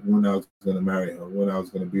calculated when I was going to marry her, when I was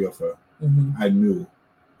going to be with her. I knew.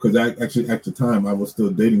 Because actually, at the time, I was still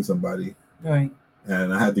dating somebody. Right.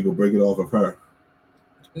 And I had to go break it off of her.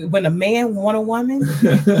 When a man want a woman,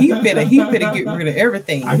 he better get rid of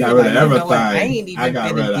everything. I got rid of everything. I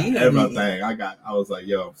got rid of everything. I was like,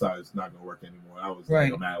 yo, I'm sorry, it's not gonna work anymore. I was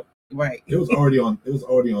like, I'm out. Right. It was already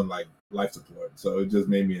on like life support, so it just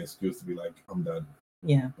made me an excuse to be like, I'm done.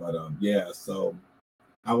 Yeah. But so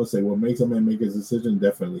I would say what makes a man make his decision,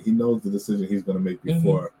 definitely he knows the decision he's gonna make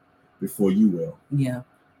before you will. Yeah.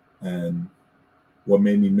 And what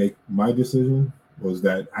made me make my decision was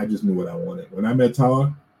that I just knew what I wanted. When I met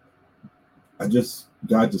Tara, God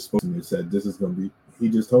just spoke to me and said, this is going to be, he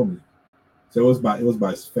just told me. So it was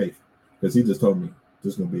by his faith, because he just told me,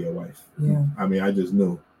 this is going to be your wife. Yeah. I mean, I just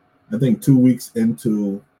knew. I think 2 weeks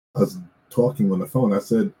into us talking on the phone, I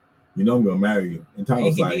said, I'm going to marry you. And Tara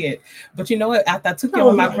was like, did. But you know what? I took you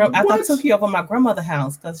over my grandmother's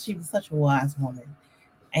house because she was such a wise woman.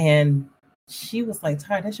 And she was like,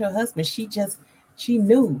 Tara, that's your husband. She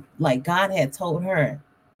knew, like God had told her,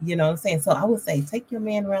 you know what I'm saying? So I would say, take your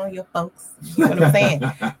man around your folks. You know what I'm saying?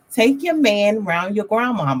 Take your man around your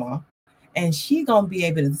grandmama, and she going to be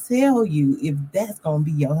able to tell you if that's going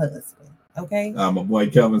to be your husband. Okay? My boy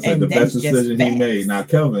Kelvin said the best decision he made. Now,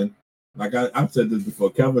 Kelvin, like I've said this before,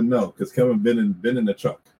 Kelvin, no, because Kelvin been in the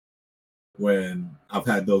truck when I've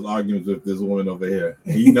had those arguments with this woman over here.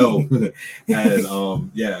 He knows. And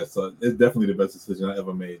so it's definitely the best decision I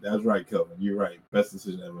ever made. That's right, Kelvin. You're right. Best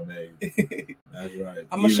decision I ever made. That's right.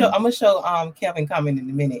 I'm gonna show Kelvin comment in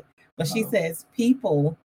a minute. But she says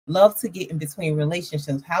people love to get in between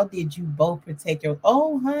relationships. How did you both protect your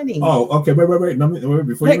honey? Oh, okay. Wait.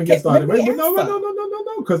 Before you even get started. No.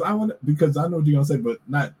 Because I know what you're gonna say, but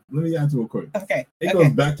not. Let me answer real quick. Okay. It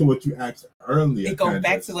goes back to what you asked earlier. It goes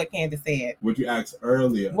back to what Candace said. What you asked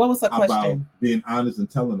earlier. What was the question? About being honest and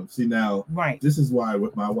telling them. See now, right. This is why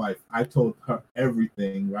with my wife, I told her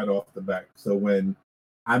everything right off the bat. So when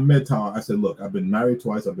I met Tara, I said, look, I've been married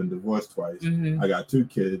twice, I've been divorced twice, I got 2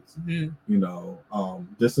 kids,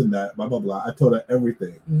 this and that, blah, blah, blah. I told her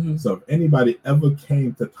everything. So if anybody ever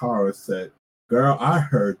came to Tara and said, girl, I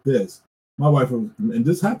heard this, my wife would, and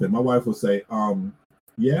this happened, my wife would say,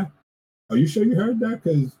 yeah, are you sure you heard that?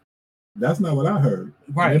 Because that's not what I heard.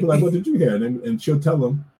 Right. And they'd be like, what did you hear? And she'll tell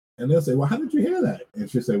them, and they'll say, well, how did you hear that? And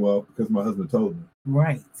she'll say, well, because my husband told me.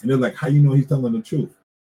 Right. And they're like, how you know he's telling the truth?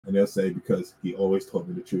 And they'll say, because he always told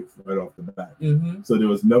me the truth right off the bat. So there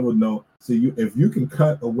was never no, if you can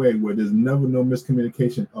cut away where there's never no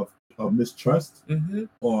miscommunication of mistrust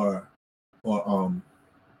or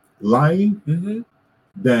lying,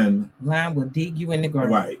 then lying will dig you in the ground.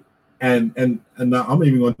 Right. And now I'm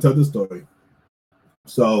even going to tell this story.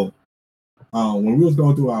 So when we was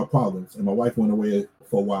going through our problems and my wife went away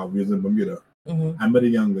for a while, we was in Bermuda, Mm-hmm. I met a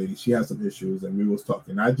young lady. She had some issues, and we was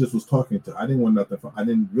talking. I just was talking to her. I didn't want nothing. I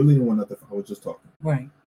didn't want nothing. I was just talking. Right.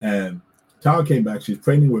 And Tyler came back. She's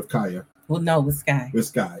pregnant with Kaya. Well, no, with Sky. With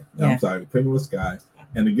Sky. Yeah. I'm sorry, pregnant with Sky.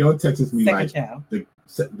 And the girl texts me Second child.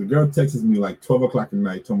 The girl texts me like 12 o'clock at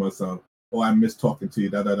night. Told my son, "Oh, I miss talking to you."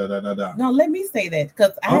 Da da da da da da. No, let me say that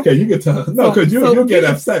because okay, you can tell. No, because you'll get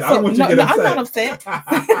upset. I don't want you to get upset. I'm not upset.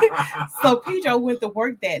 So Pedro went to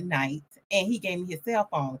work that night, and he gave me his cell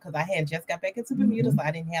phone because I hadn't just got back into Bermuda, so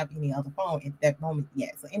I didn't have any other phone at that moment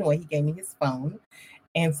yet. So anyway, he gave me his phone,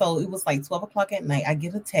 and so it was like 12 o'clock at night. I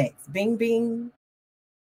get a text, bing bing.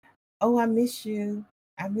 Oh, I miss you.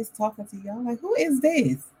 I miss talking to you. I'm like, who is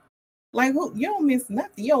this? Like, who? You don't miss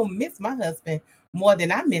nothing. You don't miss my husband more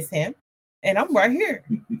than I miss him. And I'm right here.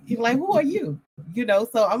 He's like, who are you? You know,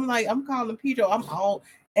 so I'm like, I'm calling Pedro. I'm all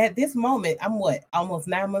at this moment. I'm what, almost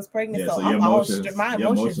 9 months pregnant. Yeah, so I'm all my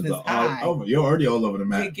emotions is high. You're already all over the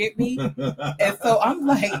map. You get me? And so I'm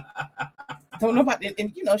like, don't know about it.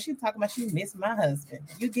 And you know, she's talking about she missed my husband.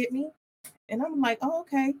 You get me? And I'm like, oh,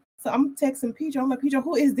 okay. So I'm texting Pedro. I'm like, Pedro,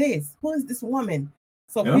 who is this? Who is this woman?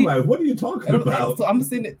 So I'm like, what are you talking about? So I'm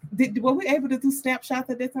sitting. Were we able to do snapshots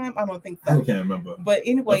at that time? I don't think so. I can't remember. But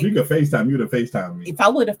anyway, if you could FaceTime, you'd have FaceTime me. If I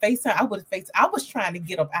would have FaceTime, I would have FaceTime. I was trying to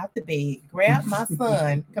get up out the bed, grab my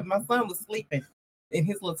son because my son was sleeping in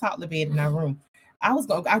his little toddler bed in our room.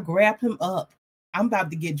 I grabbed him up. I'm about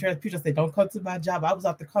to get dressed. Pedro said, "Don't come to my job." I was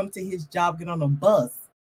about to come to his job, get on a bus.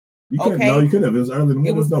 You couldn't. No, you couldn't have. It was early in the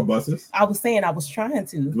morning. There was no buses. I was saying I was trying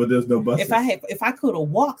to, but there's no buses. If I could have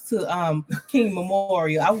walked to King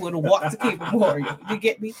Memorial, I would have walked to King Memorial. You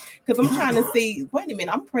get me? Because I'm trying to see. Wait a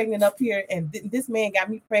minute, I'm pregnant up here, and this man got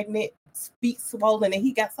me pregnant, speak swollen, and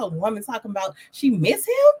he got some woman talking about she miss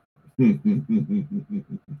him.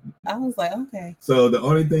 I was like, okay. So the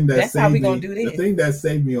only thing that's how we gonna do this. The thing that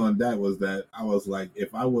saved me on that was that I was like,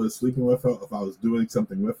 if I was sleeping with her, if I was doing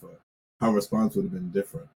something with her, her response would have been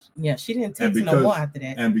different. Yeah, she didn't text no more after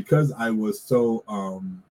that. And because I was so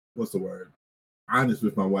what's the word? Honest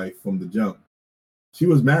with my wife from the jump, she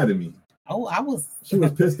was mad at me. Oh, she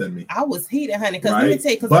was pissed at me. I was heated, honey. Because let me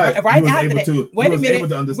tell you, because right after that, wait a minute,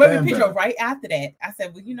 Pedro, right after that, I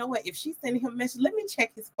said, well, you know what? If she's sending him a message, let me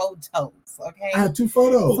check his photos. Okay. I had 2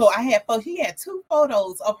 photos. So he had 2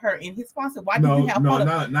 photos of her in his phone. So why did you have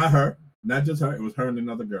photos? not her. Not just her, it was her and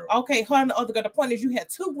another girl. Okay, her and the other girl. The point is you had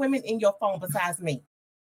 2 women in your phone besides me.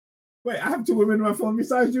 Wait, I have 2 women in my phone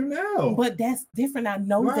besides you now. But that's different. I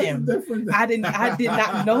know Why them. Different? I did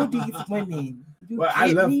not know these women.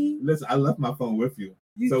 I left my phone with you.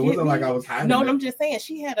 So it wasn't like I was hiding. No, it. I'm just saying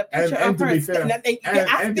she had a picture of her. Fair,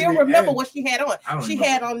 I still remember what she had on. She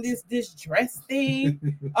had on this dress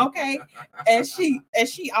thing, okay, and she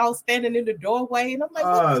all standing in the doorway, and I'm like,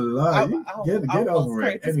 oh Lord, get over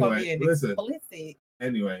it. Anyway, listen.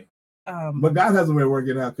 Anyway, but God has a way of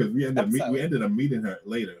working out because we ended up meeting her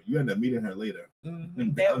later. You ended up meeting her later.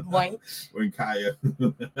 Mm-hmm. That point when Kaya.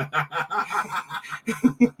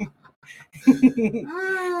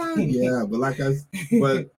 Yeah, but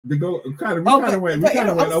we kind of went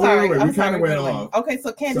off. Okay,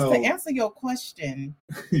 so Candace, to answer your question.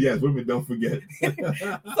 Yes, women don't forget.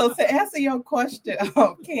 So to answer your question,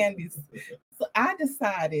 Candace, so I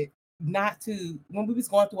decided not to, when we was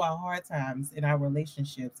going through our hard times in our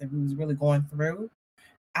relationships and we was really going through,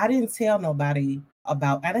 I didn't tell my family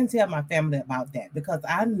about that because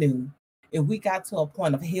I knew if we got to a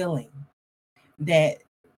point of healing that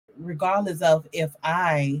regardless of if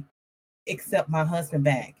I accept my husband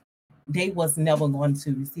back, they was never going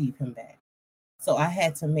to receive him back. So I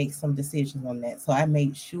had to make some decisions on that. So I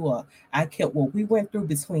made sure I kept what we went through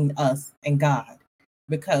between us and God.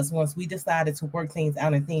 Because once we decided to work things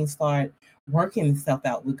out and things started working itself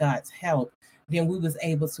out with God's help, then we was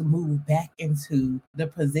able to move back into the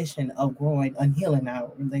position of growing and healing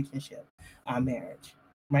our relationship, our marriage.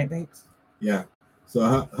 Right, babes? Yeah. So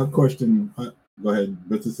her question, go ahead.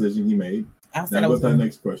 Best decision he made. Now what's our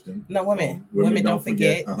next question? No, women don't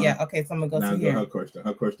forget. Yeah, okay, so I'm going to go to here.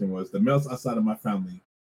 Her question was, the males outside of my family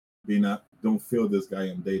don't feel this guy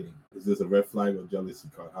I'm dating. Is this a red flag or jealousy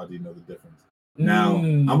card? How do you know the difference? Now,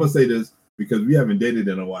 I'm going to say this because we haven't dated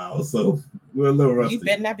in a while, so we're a little rusty. You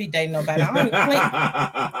better not be dating nobody.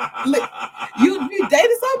 You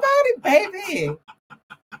dated somebody, baby.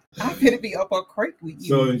 I'm going to be up a creek with you.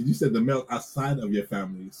 So you said the male outside of your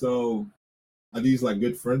family. So are these like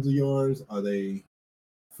good friends of yours? Are they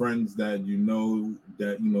friends that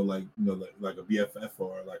like a BFF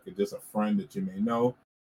or like just a friend that you may know?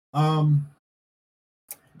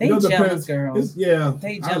 They jealous, girls.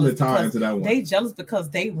 They jealous because they jealous because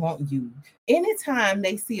they want you. Anytime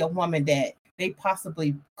they see a woman that they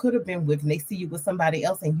possibly could have been with, and they see you with somebody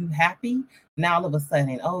else and you happy, now all of a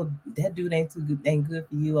sudden, oh, that dude ain't ain't good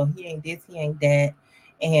for you, or he ain't this, he ain't that.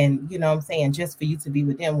 And you know what I'm saying, just for you to be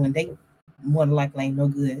with them when they more than likely ain't no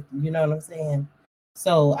good. You know what I'm saying?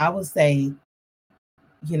 So I would say,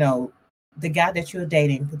 you know, the guy that you're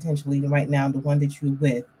dating potentially right now, the one that you're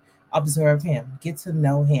with, observe him, get to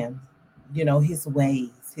know him, you know, his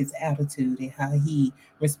ways, his attitude, and how he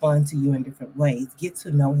responds to you in different ways. Get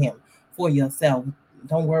to know him for yourself.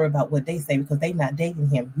 Don't worry about what they say, because they're not dating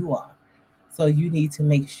him, you are. So you need to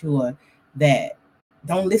make sure that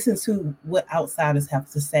don't listen to what outsiders have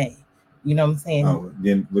to say. You know what I'm saying? Oh,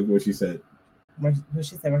 then look at what she said. What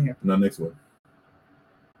she said right here. No, next one.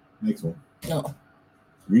 Next one. No.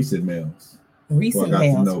 Recent males. Recent who I got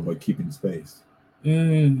males. to know, but keeping space.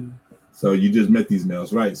 Mm. So you just met these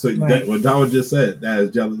males, right? So that, what Dawa just said, that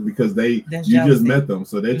is jealous, because you just met them,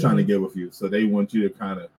 so they're trying to get with you. So they want you to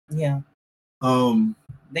kind of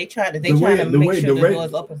They try to make sure the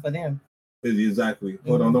door's open for them. Exactly.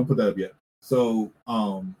 Hold on, don't put that up yet. So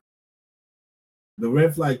the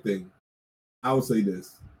red flag thing, I would say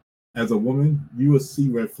this: as a woman, you will see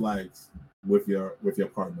red flags with your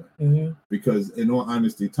partner, because in all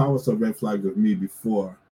honesty, Tawa saw red flags with me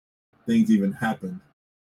before things even happened.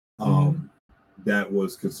 That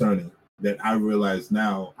was concerning. That I realized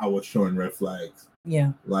now I was showing red flags.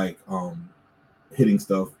 Yeah. Like hitting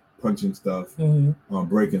stuff, punching stuff,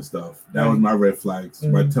 breaking stuff. That was my red flags.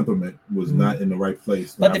 My temperament was not in the right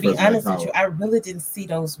place. But to be honest with you, I really didn't see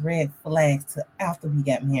those red flags till after we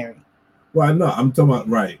got married. Well, I know. I'm talking about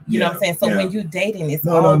You know what I'm saying? So when you're dating, it's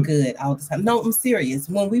all good all the time. No, I'm serious.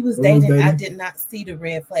 When we was dating, I did not see the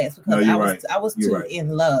red flags, because I was too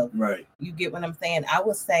in love. Right. You get what I'm saying? I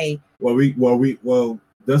would say. Well,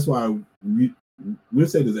 that's why we'll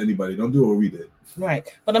say this to anybody. Don't do what we did. Right.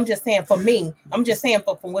 But I'm just saying, for me, from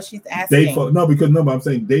what she's asking. But I'm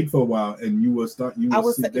saying date for a while, and you will start. We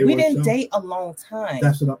didn't date a long time.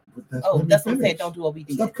 That's what I'm saying. Don't do what we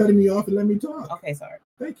did. Stop cutting me off and let me talk. Okay, sorry.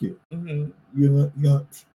 Thank you. You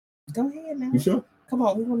go ahead now. You sure? Come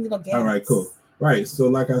on, we want to go get. All right, cool. Right. So,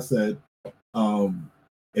 like I said,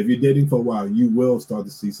 if you're dating for a while, you will start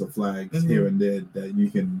to see some flags here and there that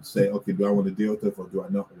you can say, okay, do I want to deal with this, or do I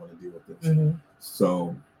not want to deal with this?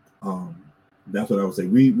 So, that's what I would say.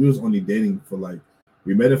 We was only dating for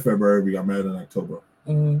we met in February, we got married in October.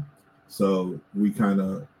 So we kind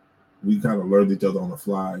of learned each other on the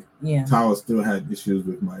fly. Yeah. Tawa still had issues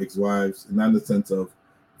with my ex-wives, and not in the sense of,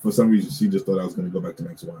 for some reason, she just thought I was going to go back to my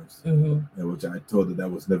ex-wives, and which I told her that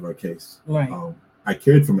was never a case. Right. I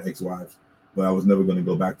cared for my ex-wives, but I was never going to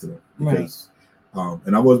go back to them because,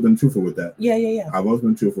 and I've always been truthful with that. Yeah. I've always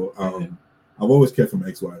been truthful. I've always cared for my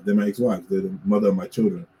ex-wives. They're my ex-wives. They're the mother of my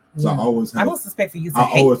children. So I always have. I don't suspect for you to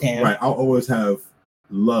hate them. Right. I always have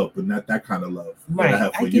love, but not that kind of love that I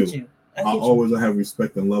have for you. I always have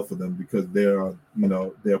respect and love for them, because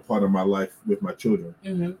they're part of my life with my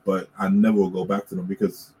children. But I never will go back to them,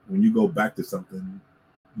 because when you go back to something,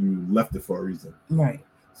 you left it for a reason. Right.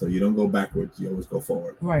 So you don't go backwards, you always go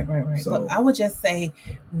forward. Right. So, but I would just say,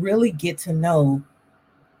 really get to know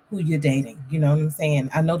who you're dating. You know what I'm saying?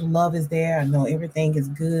 I know the love is there. I know everything is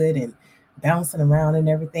good and bouncing around and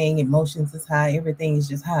everything. Emotions is high. Everything is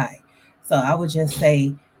just high. So I would just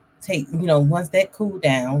say, once that cool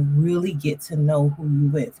down, really get to know who you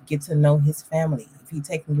with. Get to know his family. If he's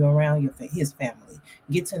taking you around his family,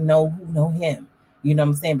 get to know who know him. You know what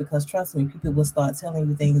I'm saying? Because trust me, people will start telling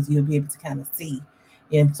you things you'll be able to kind of see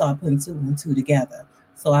and start putting two and two together.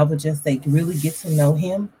 So I would just say, really get to know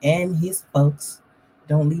him and his folks.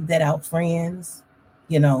 Don't leave that out. Friends,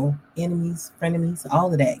 enemies, frenemies,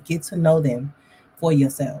 all of that. Get to know them for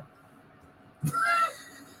yourself.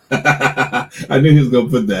 I knew he was going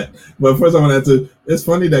to put that. But first I want to answer, it's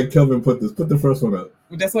funny that Kelvin put this. Put the first one up.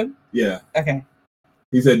 This one? Yeah. Okay.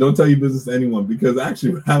 He said, don't tell your business to anyone, because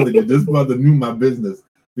actually, reality, this brother knew my business,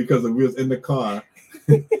 because if we was in the car,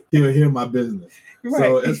 he would hear my business. Right.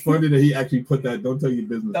 So it's funny that he actually put that, don't tell your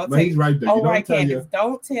business. But he's right there.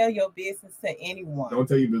 Don't tell your business to anyone. Don't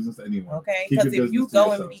tell your business to anyone. Okay? Because if you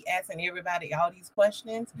go and be asking everybody all these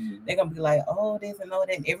questions, they're going to be like, oh, this and all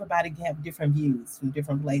that. And everybody can have different views from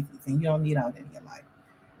different places, and you don't need all that in your life.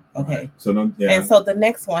 Okay. Right. So and so the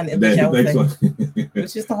next one,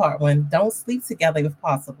 which is the hard one, don't sleep together if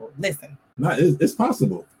possible. Listen. No, it's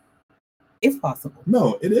possible. It's possible.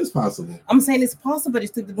 No, it is possible. I'm saying it's possible.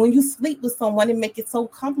 When you sleep with someone, it makes it so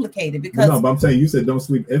complicated, because no, but I'm saying, you said don't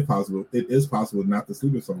sleep if possible. It is possible not to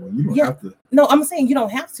sleep with someone. You don't have to. No, I'm saying you don't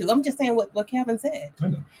have to. I'm just saying what Kevin said. I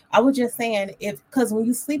know. I was just saying, because when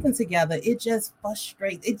you're sleeping together, it just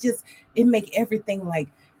frustrates. It make everything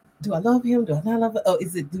do I love him? Do I not love him? Oh,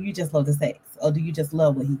 do you just love the sex? Or do you just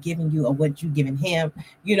love what he giving you or what you giving him?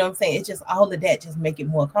 You know what I'm saying? It's just all of that just make it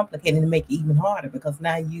more complicated and make it even harder because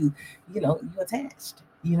now you attached.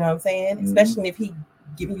 You know what I'm saying? Mhm. Especially if he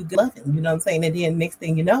giving you good loving. You know what I'm saying? And then next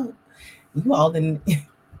thing you know, you all in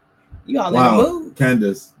Wow, the mood.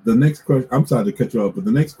 Candace, the next question, I'm sorry to cut you off, but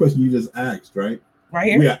the next question you just asked, right? Right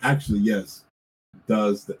here. We are actually, yes.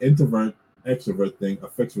 Does the introvert extrovert thing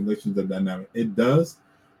affect relationship dynamic? It does,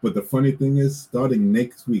 but the funny thing is, starting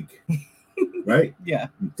next week, right? Yeah.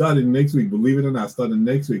 Starting next week, believe it or not, starting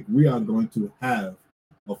next week, we are going to have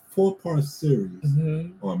a 4-part series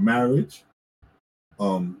on marriage,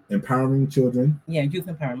 empowering children. Yeah, youth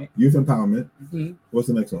empowerment. Youth empowerment. Mm-hmm. What's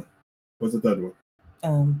the next one? What's the third one?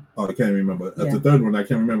 I can't remember. Yeah. The third one, I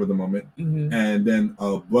can't remember the moment. Mm-hmm. And then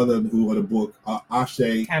a brother who wrote a book,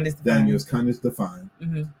 Ashe Daniels, Kindness Defined.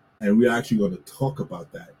 Mm-hmm. And we're actually going to talk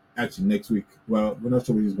about that actually next week. Well, we're not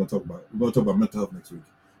sure what he's going to talk about. We're going to talk about mental health next week.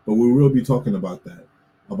 But we will be talking about that,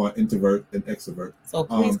 about introvert and extrovert. So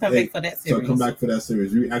please come back for that series. So come back for that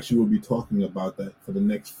series. We actually will be talking about that for the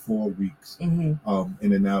next 4 weeks. Mm-hmm.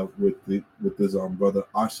 In and out with his brother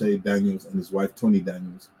Ashe Daniels and his wife Tony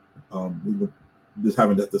Daniels. We were just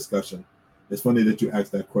having that discussion. It's funny that you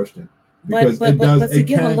asked that question because but to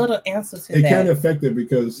give a little answer to it that, can affect it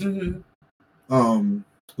because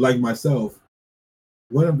like myself,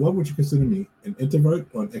 what would you consider me, an introvert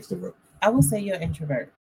or an extrovert? I would say you're an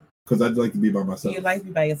introvert because I'd like to be by myself. You like to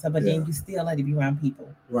be by yourself, but then you still like to be around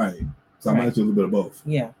people, right? So I'm actually a little bit of both.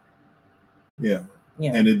 Yeah.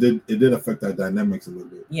 And it did affect our dynamics a little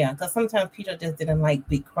bit. Yeah, because sometimes Peter just didn't like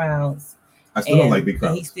big crowds. I still don't like big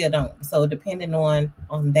crowds. He still don't. So depending on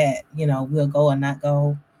that, we'll go or not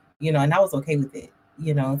go, and I was okay with it,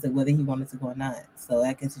 so whether he wanted to go or not. So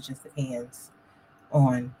I guess it just depends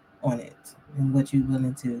on it and what you're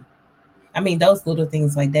willing to. I mean, those little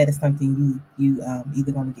things like that is something you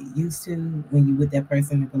either going to get used to when you with that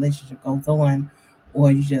person, the relationship goes on,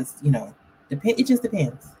 or you just, depend. It just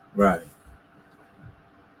depends. Right.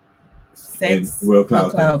 Sex, real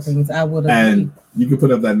cloud things. I would agree. And you can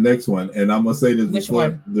put up that next one, and I'm gonna say this Which before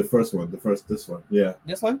one? This one. Yeah.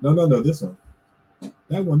 This one? No, this one.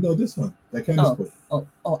 That one, no, this one. That kind of put. Oh,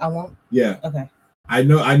 I won't. Yeah. Okay. I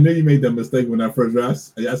know you made that mistake when I first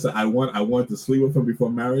asked. I said I want to sleep with him before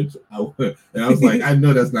marriage. And I was like, I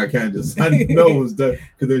know that's not Candace. I know it was done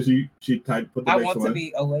because then she typed put the next one. I want to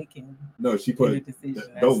be awakened. No, she put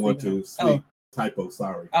don't want to sleep. Typo.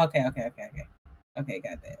 Sorry. Okay. Okay,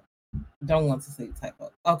 got that. Don't want to sleep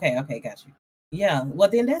typo. Okay, got you. Yeah, well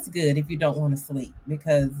then that's good if you don't want to sleep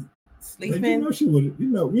because sleeping. She would. We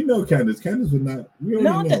know Candace. Candace would not.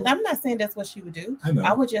 I'm not saying that's what she would do. I know.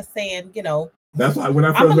 I was just saying, That's why when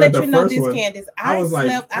I first read the first one, Candace, I was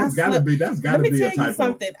like, that's gotta be a typo. Let me tell you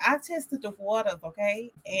something. I tested the waters,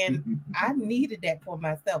 okay, and I needed that for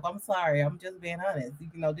myself. I'm sorry. I'm just being honest.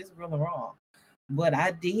 This is really wrong, but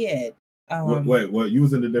I did. Wait, you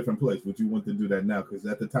was in a different place. Would you want to do that now? Because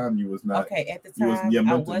at the time you was not. Okay, at the time your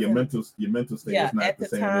mental state was not at the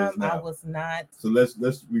same time, as now. I was not. So let's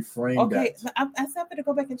reframe that. Okay, I still to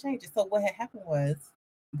go back and change it. So what had happened was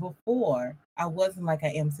before I wasn't like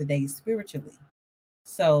I am today spiritually.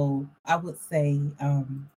 So I would say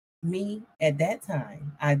me at that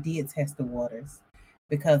time I did test the waters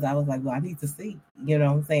because I was like, well, I need to see, what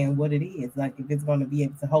I'm saying, what it is. Like if it's going to be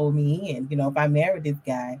able to hold me in, if I marry this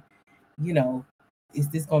guy. Is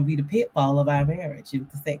this going to be the pitfall of our marriage if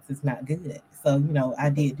the sex is not good? So,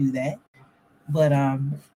 I did do that. But,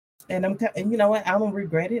 and you know what? I don't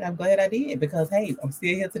regret it. I'm glad I did because, hey, I'm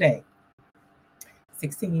still here today.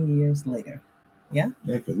 16 years later. Yeah?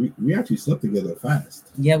 Yeah, because we actually slept together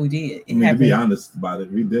fast. Yeah, we did. To be honest about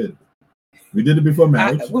it, we did. We did it before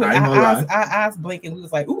marriage. Our eyes blinking. We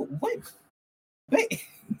was like, ooh, wait.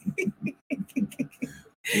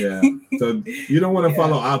 Yeah, so you don't want to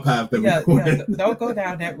follow our path that we went. Don't go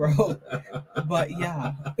down that road. But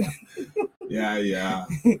yeah. yeah.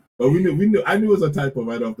 But we knew. I knew it was a typo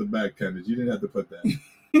right off the bat, Candace. You didn't have to put that.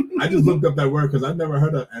 I just looked up that word because I never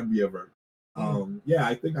heard of ambivert. Yeah,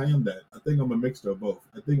 I think I am that. I think I'm a mixture of both.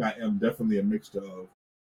 I think I am definitely a mixture of.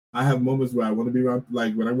 I have moments where I want to be around,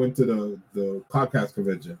 like when I went to the podcast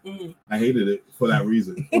convention. I hated it for that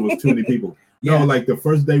reason. It was too many people. No, like the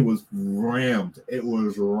first day was rammed. It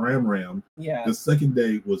was rammed. Yeah. The second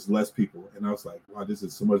day was less people, and I was like, "Wow, this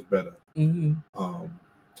is so much better."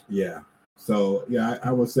 Yeah. So yeah,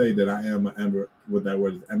 I would say that I am with that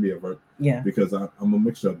word is ambivert. Yeah. Because I'm a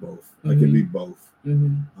mixture of both. I can be both.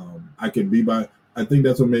 I can be by. I think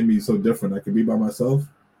that's what made me so different. I can be by myself,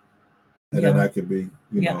 and then I could be.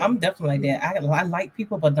 I'm definitely like that. I like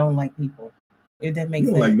people, but don't like people. If that makes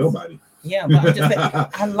You sense. don't like nobody. Yeah, but I'm just saying,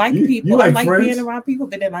 I like people. You like I like friends? being around people,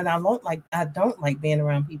 but then I don't like being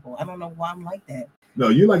around people. I don't know why I'm like that. No,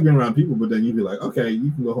 you like being around people, but then you be like, okay,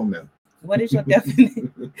 you can go home now. What is your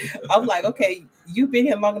definition? I'm like, okay, you've been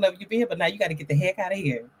here long enough. You've been here, but now you got to get the heck out of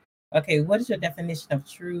here. Okay, what is your definition of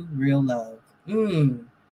true, real love? True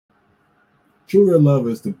real love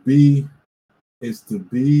is to be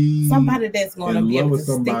somebody that's going to be able to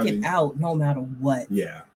somebody. stick it out no matter what.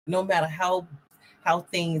 Yeah. No matter how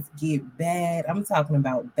things get bad. I'm talking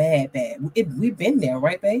about bad. We've been there,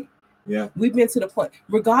 right, babe? Yeah. We've been to the point,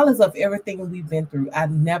 regardless of everything we've been through, I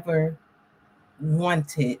never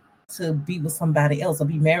wanted to be with somebody else or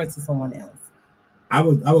be married to someone else. I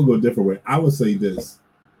would go a different way. I would say this.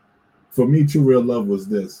 For me, true real love was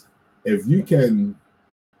this. If you can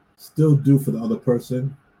still do for the other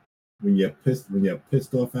person when you're pissed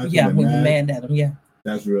off at them, when you're mad at them, yeah.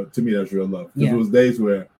 That's real. To me, that's real love. Because Yeah. There was days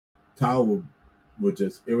where Tyler would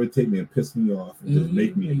just irritate me and piss me off and just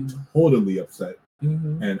make me totally upset.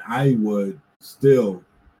 And I would still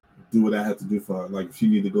do what I had to do for her. Like if she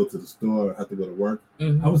needed to go to the store or had to go to work,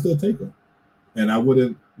 I would still take her. And I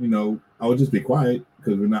wouldn't, I would just be quiet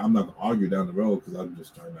because I'm not gonna argue down the road because I'm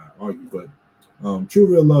just trying not to argue. But true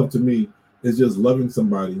real love to me is just loving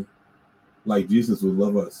somebody like Jesus would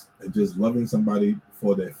love us, and just loving somebody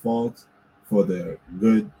for their faults, for their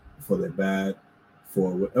good, for their bad, for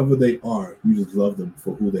whatever they are. You just love them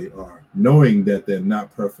for who they are, knowing that they're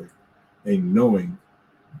not perfect, and knowing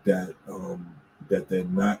that that they're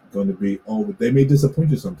not going to be they may disappoint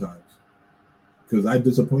you sometimes. Because I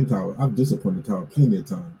disappoint Tyra. I've disappointed Tyra plenty of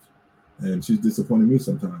times, and she's disappointed me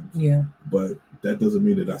sometimes. Yeah. But that doesn't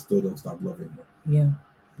mean that I still don't stop loving her. Yeah.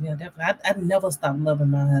 Yeah, definitely. I never stopped loving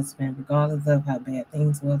my husband, regardless of how bad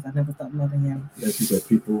things was. I never stopped loving him. Yeah, she said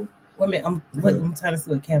people. Wait a minute, I'm trying to see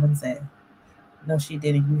what Kevin said. No, she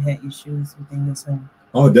didn't. You had issues within yourself.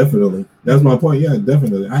 Oh, definitely. That's my point. Yeah,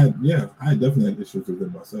 definitely. I definitely had issues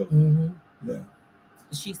within myself. Yeah.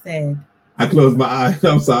 She said. I closed my eyes.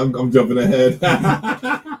 I'm sorry. I'm jumping ahead.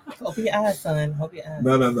 Open your eyes, son. Open your eyes.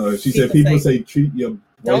 No. She said people say treat your boyfriend.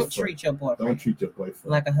 Don't treat your boyfriend. Don't treat your boyfriend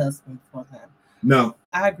like a husband for him. No.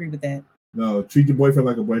 I agree with that. No, treat your boyfriend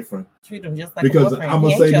like a boyfriend. Treat him just like because a boyfriend. I'm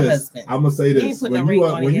gonna say this. Husband. I'm gonna say this.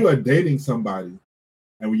 When you are dating somebody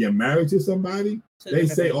and when you're married to somebody, they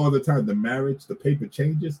say all the time the marriage, the paper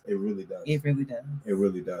changes. It really does. It really does. It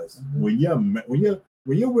really does. When you're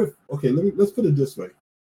with let's put it this way.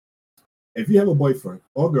 If you have a boyfriend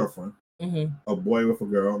or girlfriend, a boy with a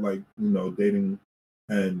girl, like dating,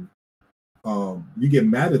 and you get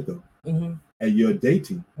mad at them, and you're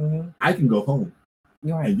dating, I can go home,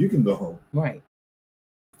 right, and you can go home, right.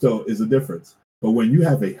 So it's a difference. But when you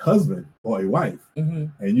have a husband or a wife,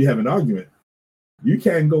 and you have an argument, you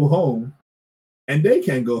can't go home, and they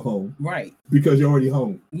can't go home, right, because you're already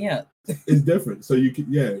home. Yeah, it's different. So you can,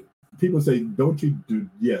 yeah. People say don't treat your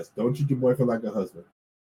boyfriend like a husband.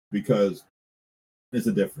 Because it's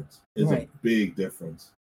a difference. It's a big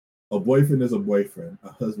difference. A boyfriend is a boyfriend.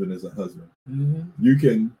 A husband is a husband. You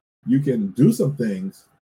can do some things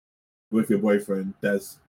with your boyfriend that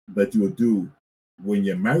you would do when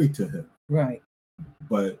you're married to him. Right.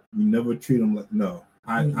 But you never treat him like no.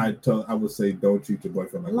 I would say don't treat your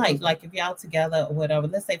boyfriend like if y'all together or whatever.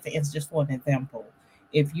 Let's say for instance, just for an example,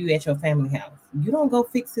 if you at your family house, you don't go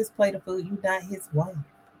fix his plate of food. You not his wife.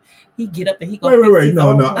 He get up and he go. Wait.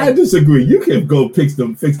 No. Plate. I disagree. You can go fix the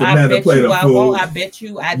man a plate of food. I bet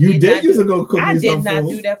you. You did used to go cook me some food. I did not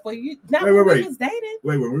do that for you. Not when we was dating.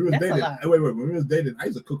 When we was dating. When we was dating, I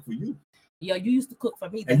used to cook for you. Yeah, you used to cook for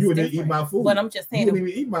me. And you wouldn't eat my food. But I'm just saying, you wouldn't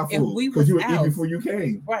even eat my food because you would eat before you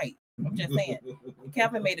came. Right. I'm just saying.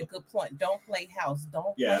 Kevin made a good point. Don't play house.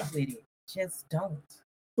 Don't play with it. Just don't.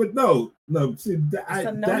 But no. See,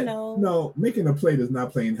 no. Making a plate is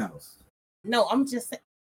not playing house. No, I'm just saying.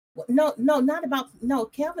 No, not about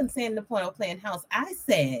Kelvin saying the point of playing house. I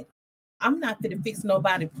said I'm not gonna fix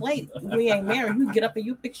nobody's plate. We ain't married. You get up and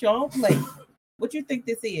you fix your own plate. What you think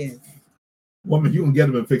this is? Woman, you can get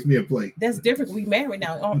up and fix me a plate. That's different. We married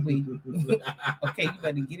now, aren't we? Okay, you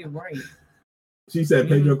better get it right. She said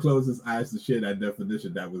Pedro closed his eyes to share that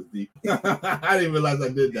definition. That was deep. I didn't realize I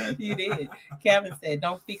did that. You did. Kelvin said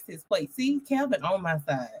don't fix his plate. See, Kelvin on my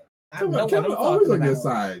side. Kevin always on your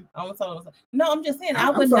side. No, I'm just saying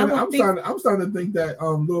I'm starting to think that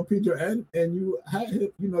little Peter and you had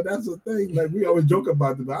that's a thing. Like we always joke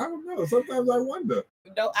about it, but I don't know. Sometimes I wonder.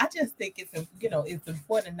 No, I just think it's it's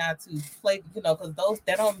important not to play, because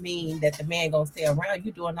that don't mean that the man gonna stay around.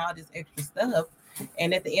 You doing all this extra stuff,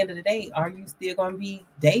 and at the end of the day, are you still gonna be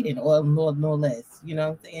dating or more no less? You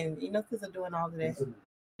know what I'm saying? Because of doing all of that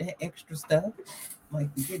extra stuff, like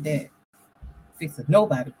forget that. fixing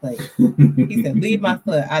nobody plate. He said, leave my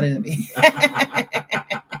foot out of it.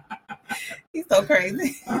 He's so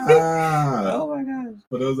crazy. Oh my gosh.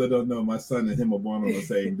 For those that don't know, my son and him are born on the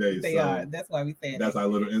same day. They are. That's why we said that's our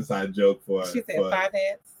little inside joke for. She said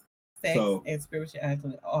finance, sex, and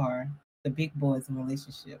spirituality are the big boys in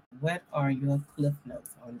relationship. What are your cliff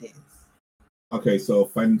notes on this? Okay, so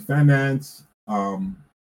finance.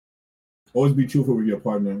 Always be truthful with your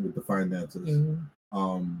partner with the finances.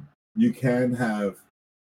 Mm-hmm. You can have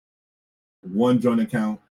one joint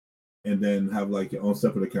account and then have like your own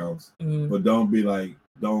separate accounts, but don't be like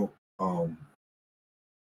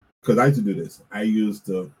because I used to do this. I used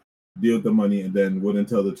to deal with the money and then wouldn't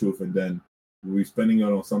tell the truth, and then we're spending it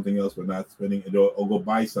on something else, but not spending it, or go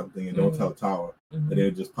buy something and don't tell Tower, and then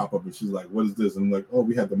it just pop up and she's like, "What is this?" And I'm like, "Oh,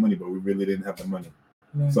 we had the money, but we really didn't have the money."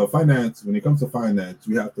 So finance, when it comes to finance,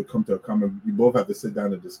 you have to come to a common. You both have to sit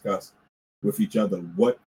down and discuss with each other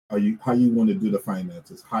how you want to do the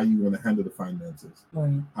finances, how you want to handle the finances,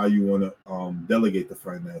 how you want to delegate the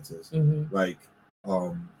finances. Like,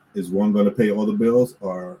 is one going to pay all the bills,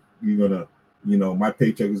 or you gonna, my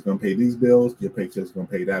paycheck is going to pay these bills, your paycheck is going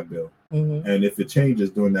to pay that bill, and if it changes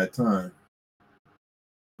during that time,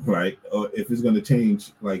 right? Or if it's going to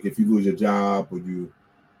change, like if you lose your job or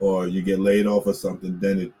you get laid off or something,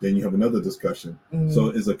 then you have another discussion. So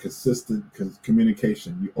it's a consistent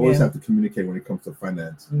communication. You always have to communicate when it comes to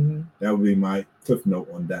finance. That would be my cliff note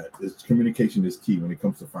on that. Communication is key when it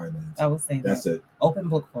comes to finance. I would say that's it. Open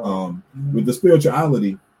book for with the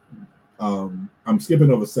spirituality, I'm skipping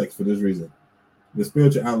over sex for this reason. The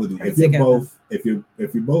spirituality, if you're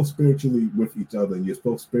both spiritually with each other, and you're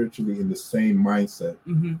both spiritually in the same mindset,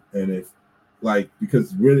 and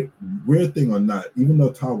because weird thing or not, even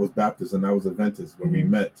though Todd was Baptist and I was Adventist when we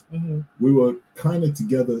met, we were kind of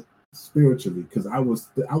together spiritually, because I was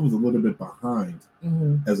a little bit behind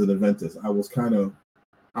as an Adventist. I was kind of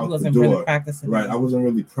out the door, really practicing, right? I wasn't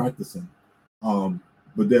really practicing.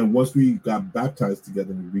 But then once we got baptized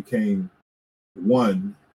together, we became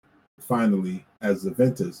one finally as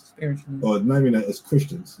Adventists, spiritually, or not even as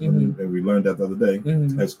Christians. And we learned that the other day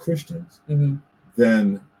as Christians.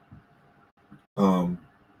 Then.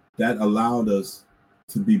 That allowed us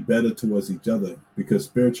to be better towards each other, because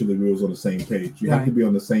spiritually we was on the same page. You have to be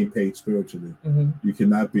on the same page spiritually. You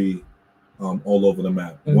cannot be all over the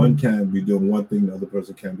map. One can be doing one thing, the other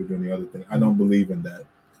person can be doing the other thing. I don't believe in that.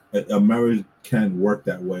 A marriage can't work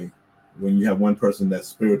that way when you have one person that's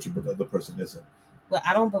spiritual but the other person isn't. Well,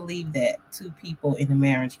 I don't believe that two people in a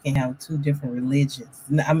marriage can have two different religions.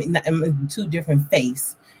 I mean, two different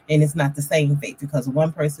faiths, and it's not the same faith, because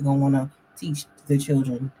one person gonna want to teach the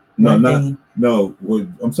children. No.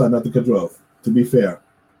 I'm sorry, not to cut you off. To be fair,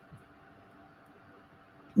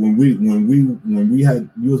 when we had,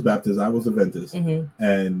 you was Baptist, I was Adventist,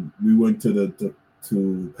 and we went to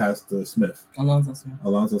Pastor Smith,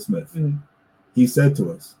 Alonzo Smith. He said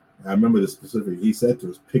to us, I remember this specifically. He said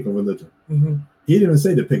to us, "Pick a religion." He didn't even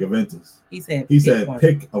say to pick Adventist. He said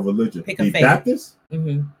pick a religion. Pick a faith. Baptist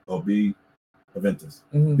or be Adventist.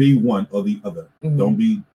 Be one or the other.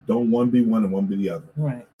 Don't one be one and one be the other.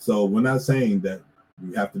 Right. So we're not saying that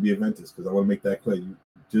you have to be Adventist, because I want to make that clear. You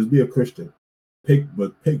just be a Christian. Pick.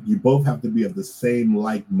 You both have to be of the same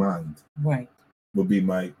like mind. Right. Would be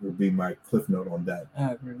my cliff note on that.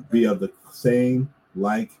 I agree with that. Be of the same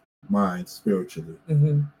like mind spiritually.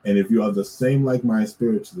 And if you are the same like mind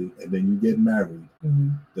spiritually, and then you get married,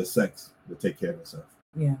 the sex will take care of itself.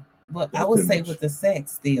 Yeah. But I would say with the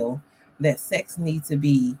sex still, that sex needs to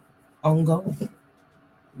be ongoing.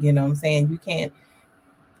 You know what I'm saying? You can't,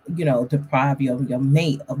 deprive your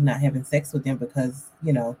mate of not having sex with them because,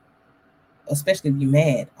 especially if you're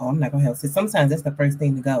mad, I'm not going to have sex. Sometimes that's the first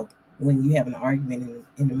thing to go when you have an argument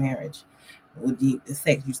in a marriage. With the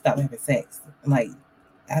sex, you stop having sex. Like,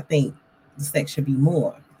 I think the sex should be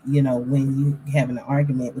more, when you having an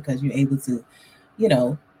argument, because you're able to,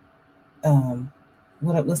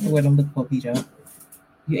 what's the word I'm looking for, Pedro?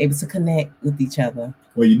 You're able to connect with each other.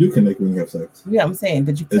 Well, you do connect when you have sex. Yeah, I'm saying,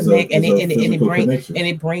 but you connect, and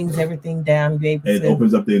it brings everything down. It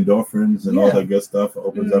opens up the endorphins and all that good stuff. It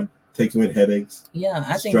opens up, takes away headaches. Yeah,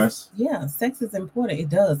 I think stress. Yeah, sex is important. It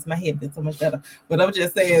does. My head gets so much better. But I'm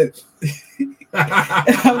just saying,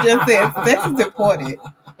 sex is important.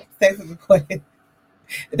 Sex is important.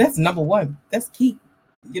 That's number one. That's key.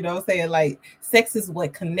 You know what I'm saying? Like, sex is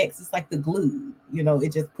what connects. It's like the glue.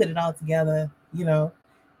 It just put it all together.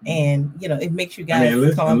 And it makes you guys.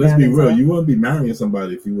 Let's be real. You wouldn't be marrying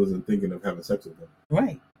somebody if you wasn't thinking of having sex with them.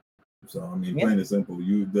 Right. So plain and simple.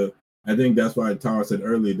 I think that's why Tara said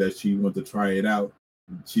earlier that she wanted to try it out.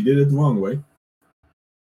 She did it the wrong way,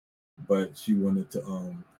 but she wanted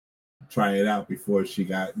to try it out before she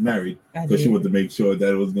got married I because she did. wanted to make sure that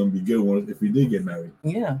it was going to be good one if we did get married.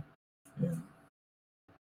 Yeah. Yeah.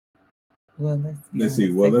 Well, Let's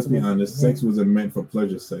see. Well, let's be honest. Sex wasn't meant for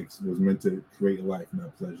pleasure. Sex was meant to create life,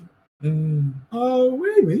 not pleasure. Oh,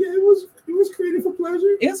 wait a minute. Yeah, it was created for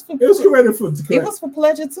pleasure. It was created for. It was for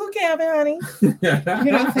pleasure too, Calvin, honey. You know what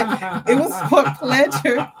I'm saying? It was for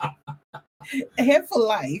pleasure and for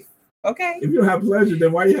life. Okay. If you don't have pleasure,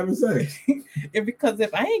 then why are you having sex? Because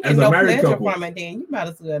if I ain't getting no pleasure from it, then you might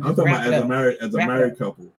as well. I'm talking about as a married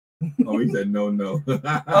couple. Oh, he said no.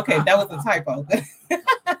 Okay, that was a typo.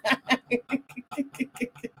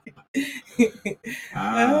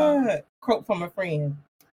 Quote from a friend.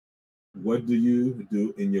 What do you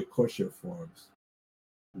do in your courtship forms?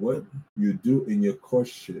 What you do in your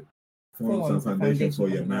courtship forms a foundation for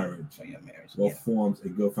your marriage. What forms a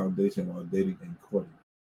good foundation while dating and courting?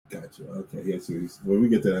 Gotcha. Okay, yes, well, we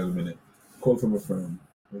get to that in a minute. Quote from a friend.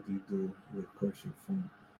 What do you do with courtship form?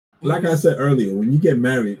 Like I said earlier, when you get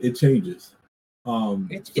married, it changes. So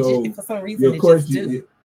for some reason,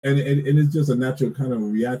 and it's just a natural kind of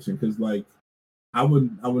reaction because, like, I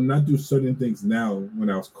would not do certain things now when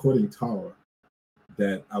I was courting Tara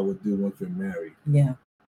that I would do once we're married. Yeah.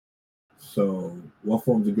 So, what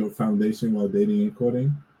forms a good foundation while dating and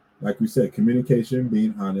courting? Like we said, communication,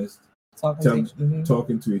 being honest, talking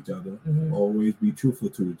to each other, always be truthful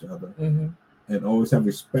to each other, and always have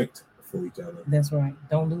respect for each other. That's right.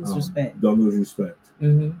 Don't lose respect. Don't lose respect.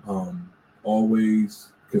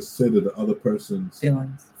 Always consider the other person's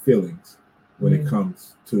feelings when it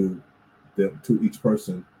comes to each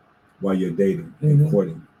person while you're dating and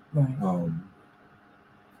courting. Right.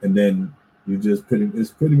 And then you just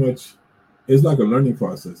it's like a learning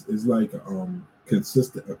process. It's like a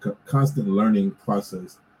constant learning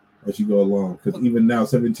process as you go along. Because even now,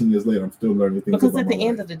 17 years later, I'm still learning things. Because at the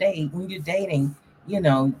end of the day, when you're dating, you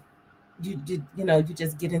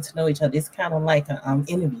just getting to know each other. It's kind of like an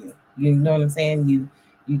interview. You know what I'm saying? You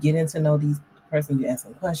getting to know these person. You ask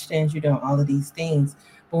them questions. You're doing all of these things.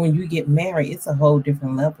 But when you get married, it's a whole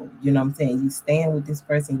different level. You know what I'm saying? You stand with this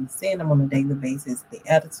person. You see them on a daily basis. The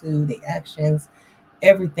attitude, the actions,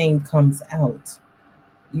 everything comes out.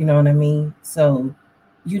 You know what I mean? So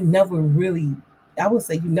you never really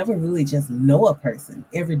just know a person.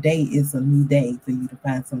 Every day is a new day for you to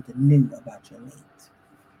find something new about your mate.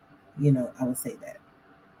 You know, I would say that.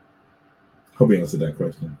 Hope you answered that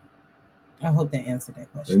question. I hope that answered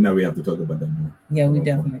that question. And now we have to talk about that more. Yeah, we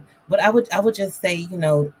definitely. But I would just say, when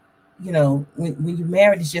you're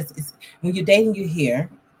married, it's when you're dating, you're here,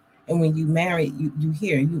 and when you married, you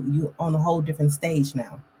here. You on a whole different stage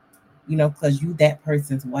now. Because you that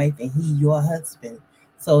person's wife and he your husband.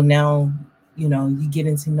 So now, you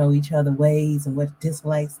getting to know each other ways and what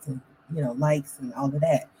dislikes and likes and all of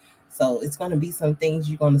that. So it's going to be some things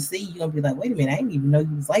you're going to see. You're going to be like, wait a minute, I didn't even know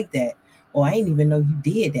you was like that. Or I didn't even know you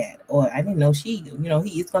did that. Or I didn't know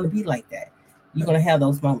it's going to be like that. You're going to have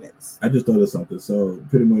those moments. I just thought of something. So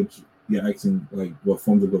pretty much you're asking like what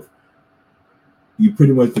forms of good. You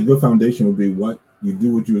pretty much, the good foundation would be what you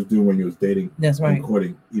do what you was doing when you was dating. That's right. And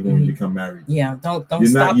courting, even when you become married. Yeah. Don't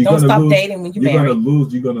stop dating when you're married.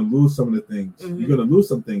 You're going to lose some of the things. You're going to lose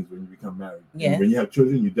some things when you become married. Yeah. When you have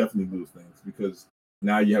children, you definitely lose things because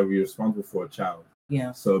now you're responsible for a child.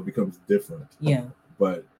 Yeah. So it becomes different. Yeah.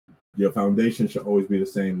 But your foundation should always be the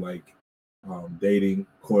same, like dating,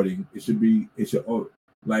 courting. It should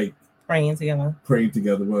like praying together.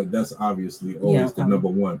 Well, that's obviously always the number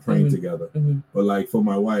one, praying together. But like for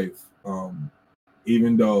my wife,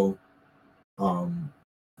 even though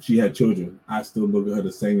she had children, I still look at her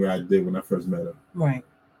the same way I did when I first met her. Right.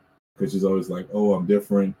 Because she's always like, oh, I'm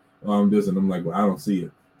different. Oh, I'm this. And I'm like, well, I don't see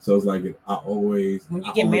it. So it's like when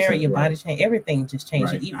you get married, your body change, everything just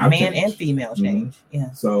changes. Right. Even man and female change.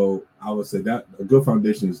 Yeah. So I would say that a good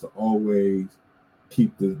foundation is to always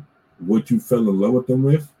keep what you fell in love with them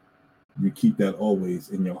with. You keep that always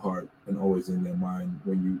in your heart and always in your mind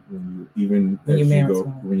when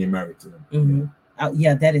you're married to them.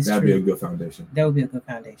 Yeah, that is That'd true. Be a good foundation. That would be a good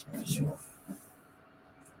foundation for sure.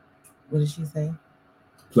 What did she say?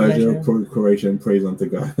 Pleasure, procreation, praise unto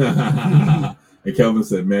God. And Kelvin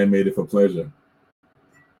said, "Man made it for pleasure."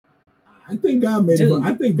 I think God made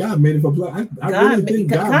it. God made it for pleasure. God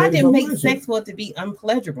didn't make sex for it to be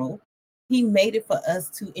unpleasurable. He made it for us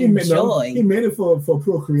to enjoy. He made it for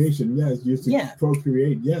procreation. Yes, just to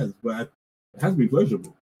procreate. Yes, but it has to be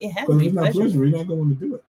pleasurable. It has to be pleasurable. Because if it's not pleasurable, you're not going to want to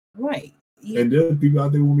do it. Right. And there are people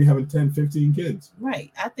out there who will be having 10, 15 kids.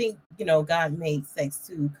 Right. I think God made sex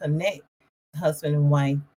to connect husband and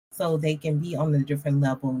wife, so they can be on a different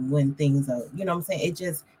level when things are,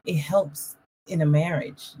 it helps in a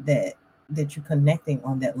marriage that, that you're connecting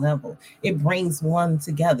on that level. It brings one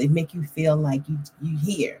together. It make you feel like you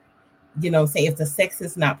here. You know, say if the sex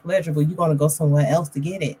is not pleasurable, you're going to go somewhere else to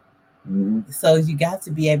get it. So you got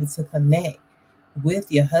to be able to connect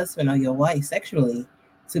with your husband or your wife sexually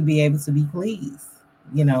to be able to be pleased,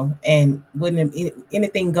 you know. And when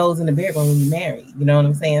anything goes in the bedroom when you marry, you know what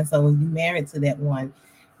I'm saying? So when you married to that one,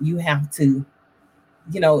 you have to,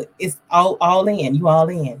 you know, it's all in. You all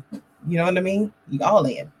in. You know what I mean? You all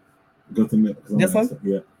in. Go to this one.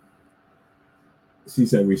 Yeah. She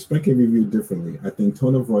said, respect can be viewed differently. I think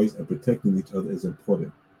tone of voice and protecting each other is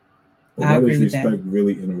important. But what is respect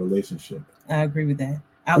really in a relationship? I agree with that.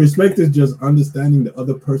 Respect is just understanding the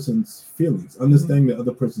other person's feelings, understanding the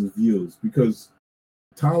other person's views. Because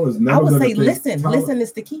Tyler's never. I would say listen. Listen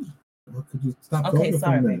is the key. Well, could you stop talking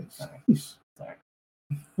for a minute? Sorry.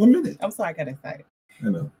 1 minute. I'm sorry, I got excited. I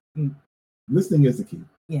know. Listening is the key.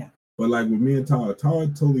 Yeah. But like with me and Tyler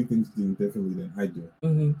totally thinks things differently than I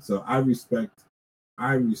do. So I respect.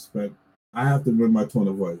 I have to remember my tone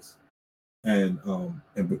of voice, and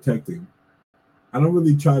protecting. I don't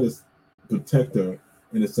really try to protect her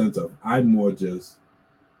in the sense of I'm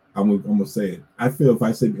gonna say it. I feel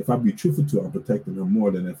if I be truthful to her, I'm protecting her more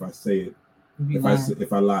than if I say it.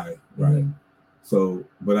 If I lie, right? So,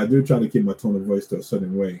 but I do try to keep my tone of voice to a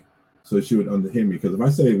certain way, so she would hear me. Because if I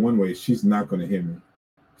say it one way, she's not gonna hear me.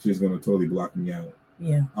 She's gonna totally block me out.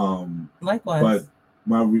 Yeah. Likewise.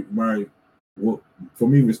 But for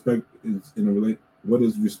me, respect is in a relate. What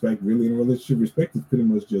is respect really in a relationship? Respect is pretty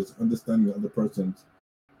much just understanding the other person's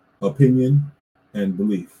opinion and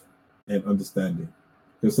belief and understanding.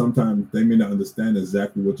 Because sometimes they may not understand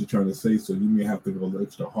exactly what you're trying to say, so you may have to go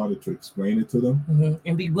extra harder to explain it to them.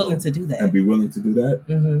 And be willing to do that.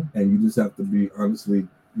 And you just have to be honestly,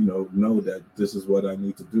 know that this is what I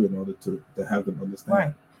need to do in order to have them understand.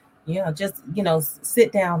 Right. Yeah. Just,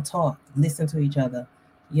 sit down, talk, listen to each other,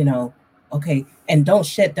 okay. And don't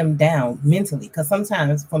shut them down mentally. Because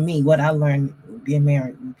sometimes for me, what I learned being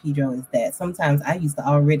married with Pedro is that sometimes I used to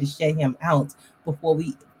already shut him out before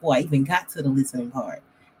I even got to the listening part.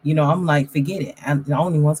 I'm like, forget it. I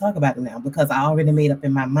only want to talk about it now because I already made up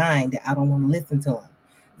in my mind that I don't want to listen to him.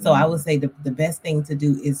 So I would say the best thing to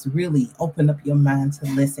do is really open up your mind to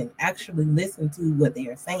listen. Actually listen to what they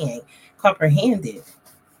are saying. Comprehend it.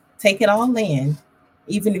 Take it all in.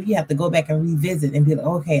 Even if you have to go back and revisit and be like,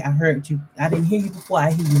 okay, I heard you. I didn't hear you before.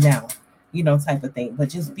 I hear you now. Type of thing. But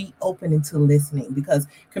just be open into listening, because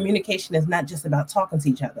communication is not just about talking to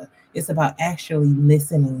each other. It's about actually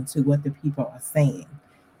listening to what the people are saying,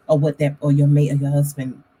 or what or your mate or your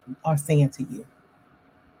husband are saying to you.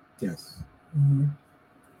 Yes.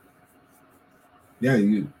 Yeah,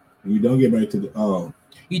 you don't get married to the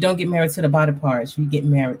you don't get married to the body parts. You get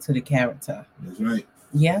married to the character. That's right.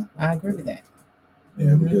 Yeah, I agree with that.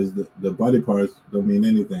 Yeah, because the body parts don't mean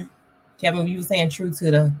anything. Kevin, you were saying true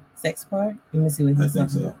to the sex part? Let me see what he's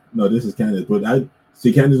talking about. No, this is Candace. But I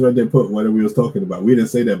see Candace right there put what we was talking about. We didn't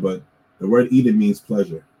say that, but the word Eden means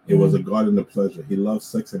pleasure. It was a garden of pleasure. He loves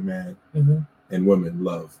sex and man and women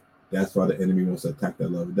love. That's why the enemy wants to attack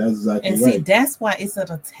that love. That's exactly right. And see, that's why it's an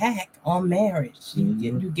attack on marriage.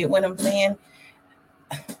 You get what I'm saying?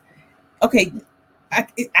 Okay,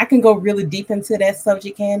 I can go really deep into that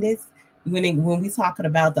subject, Candace, when we talking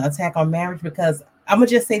about the attack on marriage, because I'm gonna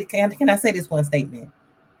just say, can I say this one statement?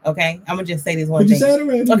 Okay, I'm gonna just say this one thing. You say it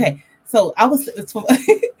already? Okay, so I was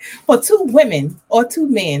for two women or two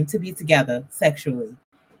men to be together sexually,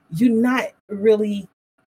 you're not really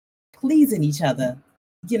pleasing each other.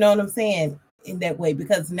 You know what I'm saying? In that way,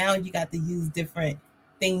 because now you got to use different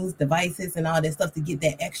things, devices, and all that stuff to get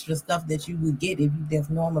that extra stuff that you would get if you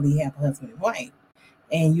just normally have a husband and wife,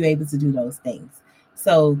 and you're able to do those things.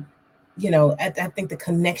 So, I think the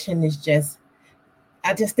connection is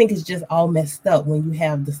I just think it's just all messed up when you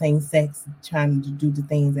have the same sex trying to do the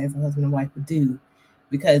things as a husband and wife would do,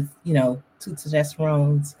 because, two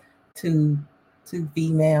testosterones, two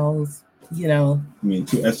females, I mean,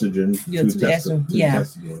 two estrogen, two estrogen. Yeah.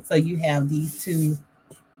 So you have these two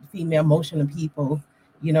female emotional people,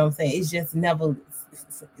 you know what I'm saying? It's just never,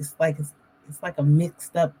 it's like a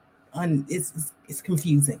mixed up, it's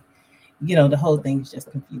confusing. The whole thing is just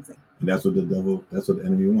confusing. And that's what the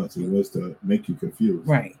enemy wants. He wants to make you confused.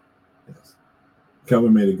 Right. Yes.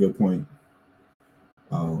 Kelvin made a good point.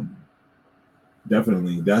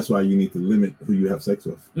 Definitely. That's why you need to limit who you have sex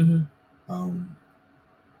with.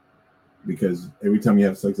 Because every time you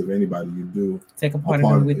have sex with anybody, you do take a part of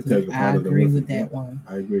them with you. I agree with that one.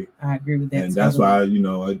 I agree. I agree with that. And that's why,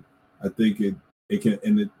 I think it can,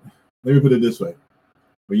 and let me put it this way.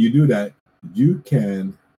 When you do that, you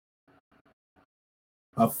can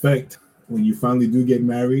affect when you finally do get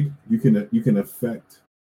married, you can affect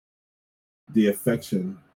the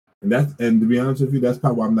affection, and to be honest with you, that's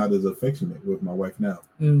probably why I'm not as affectionate with my wife now,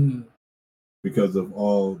 because of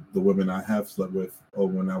all the women I have slept with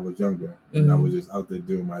when I was younger, and I was just out there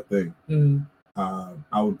doing my thing.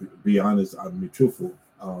 I would be honest, I'll be truthful.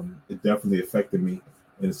 It definitely affected me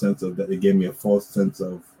in the sense of that it gave me a false sense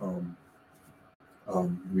of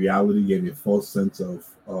reality, gave me a false sense of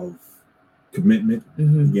commitment.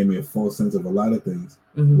 It gave me a false sense of a lot of things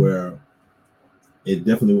where it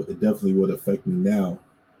definitely would affect me now.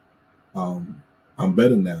 I'm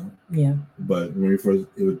better now. Yeah. But when we first,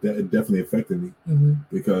 it definitely affected me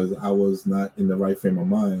because I was not in the right frame of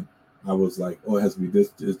mind. I was like, oh, it has to be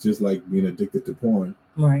this. It's just like being addicted to porn.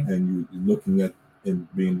 Right. And you're looking at and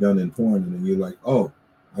being done in porn, and then you're like, oh,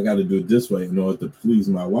 I got to do it this way in order to please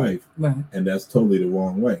my wife. Right. And that's totally the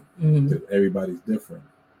wrong way. Because everybody's different.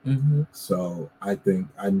 So I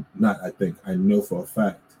know for a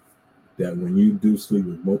fact that when you do sleep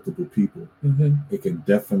with multiple people, it can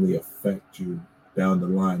definitely affect you down the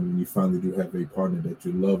line when you finally do have a partner that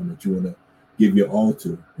you love and that you want to give your all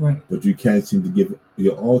to. Right. But you can't seem to give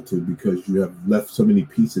your all to because you have left so many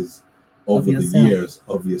pieces over the years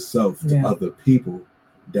of yourself to other people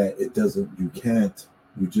that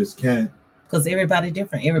you just can't. Because everybody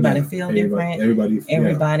different. Everybody feel different.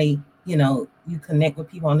 Everybody, you connect with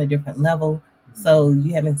people on a different level. So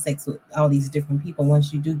you having sex with all these different people.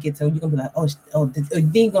 Once you do get to, you're gonna be like,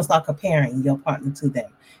 then you're gonna start comparing your partner to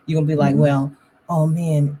them. You're gonna be like, well, oh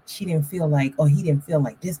man, she didn't feel like, or he didn't feel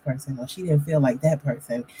like this person, or she didn't feel like that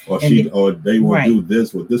person, or they won't do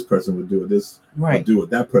this what this person would do, or this would do what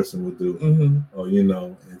that person would do, or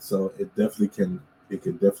and so it can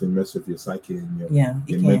definitely mess with your psyche and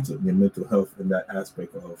your mental health in that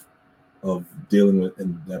aspect of dealing with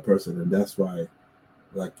that person, and that's why.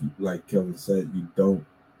 Like Kelvin said, you don't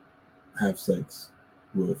have sex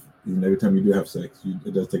with. Every time you do have sex,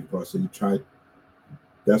 it does take part. So you try.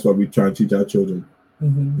 That's why we try to teach our children,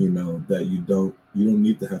 that you don't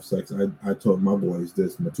need to have sex. I taught my boys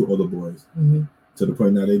this, my two older boys, to the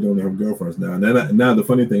point now they don't have girlfriends now. And now the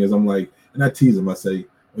funny thing is, I'm like, and I tease them. I say,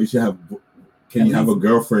 well, you should have. Can you have a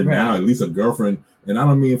girlfriend now? At least a girlfriend. And I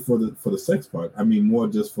don't mean for the sex part. I mean more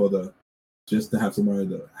just to have somebody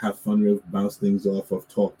to have fun with, bounce things off of,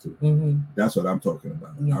 talk to. That's what I'm talking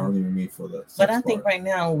about. Yeah. I don't even mean for the sex But I think right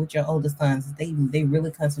now with your older sons, they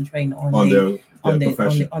really concentrating on their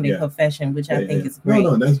profession, which I think is great.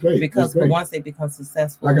 No, that's great. Because once they become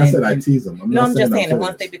successful, like I said, I tease them. I'm just saying that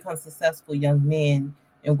once they become successful young men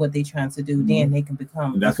and what they're trying to do, then they can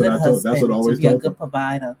become a good husband, to be a good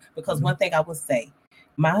provider. Because one thing I would say,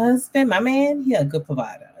 my husband, my man, he a good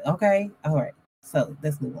provider. Okay, all right. So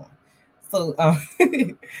let's move on. So,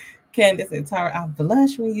 Candace and Tara, I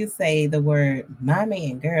blush when you say the word "my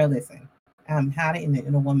man." Girl, listen, I'm hiding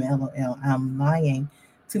in a woman. LOL. I'm lying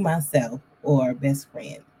to myself or best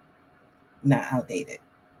friend, not outdated.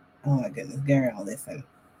 Oh my goodness, girl, listen.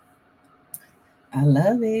 I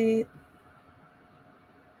love it.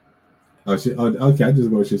 Okay. I just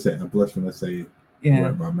what she said. I blush when I say the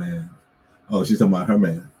word "my man." Oh, she's talking about her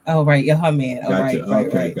man. Oh, right. You're her man. Oh, gotcha.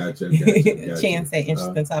 Right. Gotcha. Chan said,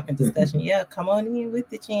 interesting topic discussion. Yeah, come on in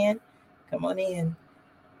with it, Chan. Come on in.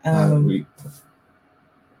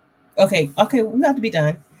 Okay, we have to be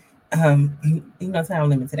done. Time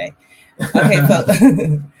limit today. Okay,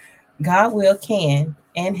 so God can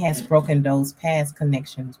and has broken those past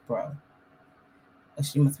connections, bro. Oh,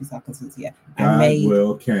 she must be talking to Tia.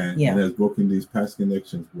 God can and has broken these past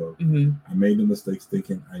connections, bro. I made the mistakes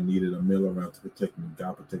thinking I needed a male around to protect me.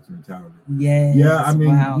 God protects mentality. Yeah. I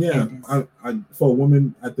mean, I for a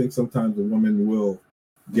woman, I think sometimes a woman will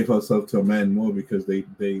give herself to a man more because they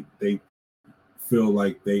feel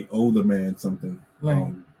like they owe the man something.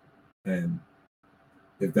 Right. And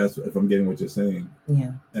if I'm getting what you're saying.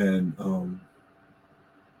 Yeah. And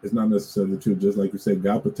it's not necessarily true. Just like you said,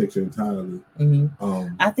 God protects you entirely.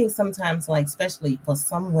 I think sometimes, like especially for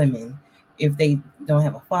some women, if they don't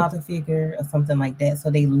have a father figure or something like that, so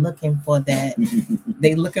they looking for that.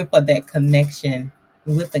 They looking for that connection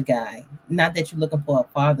with the guy. Not that you're looking for a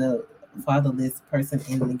fatherless person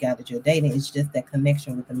in the guy that you're dating. It's just that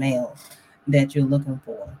connection with the male that you're looking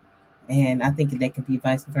for. And I think that can be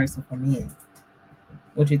vice versa for men.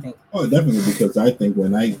 What do you think? Oh, definitely, because I think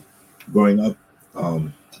growing up,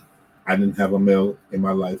 I didn't have a male in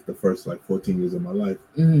my life the first 14 years of my life.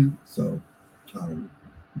 So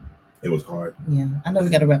it was hard. Yeah, I know we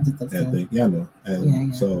got to wrap this up soon. I know.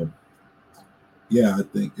 And so, I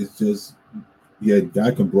think it's just,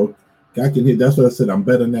 God can hit. That's what I said. I'm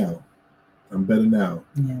better now.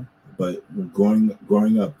 Yeah. But growing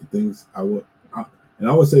up, the things And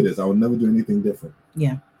I would say this: I would never do anything different.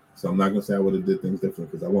 Yeah. So I'm not gonna say I would have did things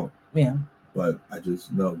different because I won't. Yeah. But I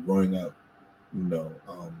just know growing up,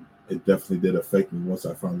 it definitely did affect me once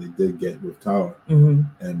I finally did get with Tower Mm-hmm.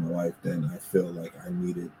 and my wife. Then I feel like I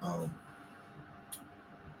needed.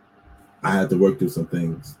 I had to work through some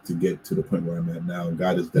things to get to the point where I'm at now. And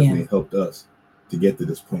God has definitely helped us to get to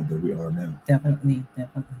this point that we are now. Definitely.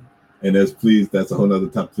 And that's a whole other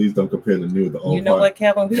topic. Please don't compare the new with the old. You know what,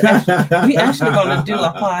 Kevin? We actually going to do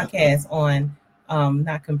a podcast on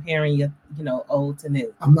not comparing your, old to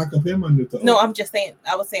new. I'm not comparing my new to old. No, I'm just saying.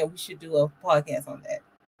 I was saying we should do a podcast on that.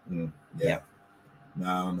 Yeah. No,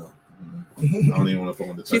 I don't know. I don't even want to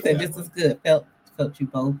phone the. She said this is good. Felt you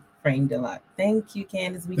both framed a lot. Thank you,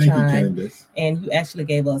 Candace. Thank you, Candace. And you actually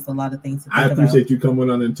gave us a lot of things to think I appreciate about. you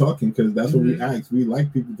coming on and talking because that's what we ask. We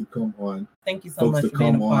like people to come on. Thank you so much to for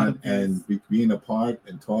being come a part on of this. and being a part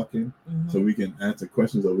and talking, so we can answer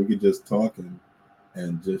questions or we can just talk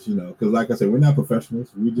and just because like I said, we're not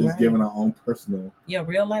professionals. We're just giving our own personal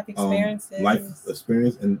real life experiences, life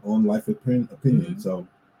experience and own life opinion. So,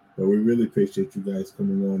 but we really appreciate you guys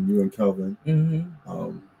coming on. You and Kelvin.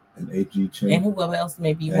 And AG Chen. And whoever else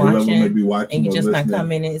may be watching. And you just listening. Not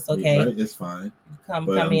come in, it's okay. Right? It's fine. Come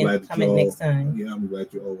in next time. Yeah, I'm glad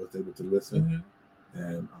you're always able to listen.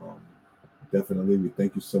 And definitely, we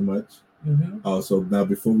thank you so much. Also, now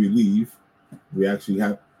before we leave, we're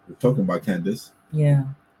talking about Candace. Yeah.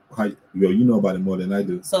 You know about it more than I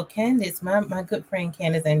do. So Candace, my good friend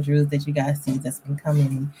Candace Andrews that you guys see that's been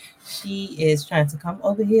coming, she is trying to come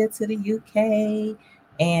over here to the UK.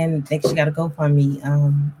 And she got a GoFundMe.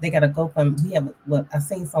 They got a GoFundMe. We have I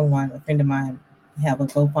seen a friend of mine, have a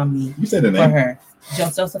GoFundMe. You said the name for her.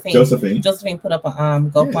 Josephine. Josephine put up a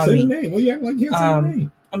GoFundMe. Say the name. Well, you act like you say the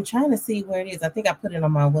name. I'm trying to see where it is. I think I put it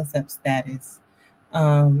on my WhatsApp status.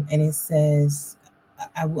 And it says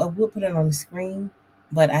I will put it on the screen,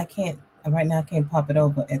 but I can't right now. I can't pop it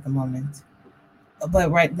over at the moment.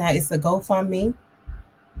 But right now it's a GoFundMe,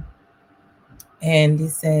 and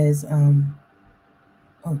it says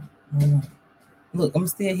no. Look, I'm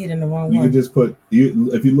still hitting the wrong one. You can just put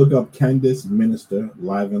if you look up Candice Minister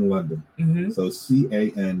live in London. So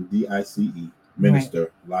CANDICE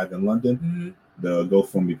Minister live in London. The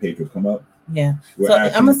GoFundMe page will come up. Yeah.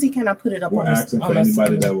 I'm gonna see. Can I put it up? We're asking for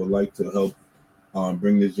anybody that would like to help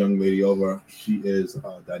bring this young lady over. She is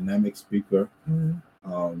a dynamic speaker,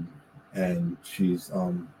 and she's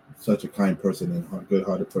such a kind person and a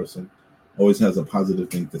good-hearted person. Always has a positive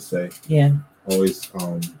thing to say. Yeah.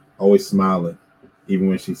 Always smiling, even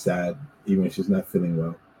when she's sad, even when she's not feeling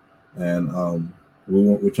well. And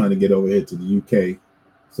we're trying to get over here to the UK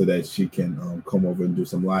so that she can come over and do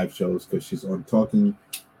some live shows because she's on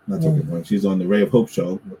she's on the Ray of Hope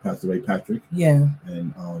show with Pastor Ray Patrick. Yeah.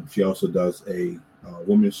 And she also does a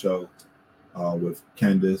women's show with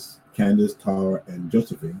Candace, Tara, and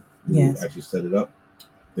Josephine. Who actually set it up.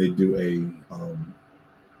 They do a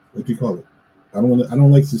what do you call it? I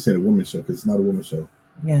don't like to say a women's show because it's not a women's show.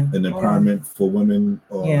 Yeah. An empowerment for women.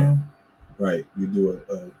 Right. You do it.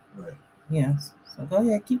 Right. Yes. So go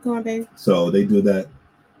ahead. Keep going, babe. So they do that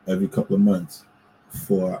every couple of months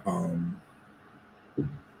for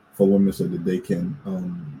women so that they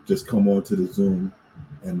can just come on to the Zoom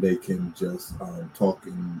and they can just talk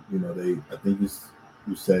and I think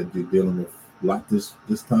you said you're dealing with a lot this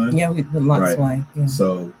time. Yeah, with lots right. Yeah.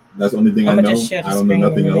 So that's the only thing I know. I don't know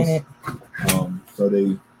nothing else. So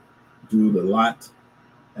they do the lot,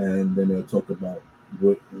 and then they'll talk about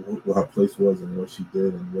what her place was and what she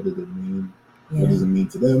did and what did it mean. Yeah. What does it mean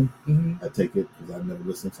to them? I take it because I've never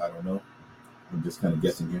listened, so I don't know. I'm just kind of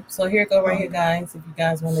guessing here. So here here, guys. If you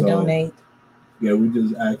guys want to donate. Yeah, we're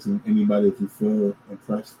just asking anybody if you feel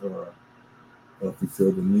impressed or if you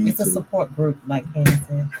feel the need. It's a support group, like Candace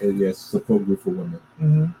said. Yes, support group for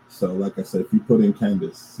women. So, like I said, if you put in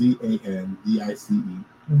Candace, CANDICE,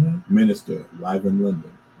 Minister, live in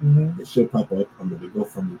London, it should pop up under the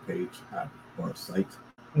GoFundMe page at our site.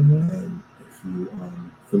 And if you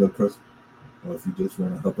feel impressed, or if you just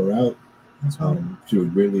want to help her out, she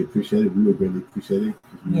would greatly appreciate it. We would greatly appreciate it.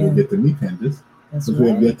 We will get to meet Candace. Because we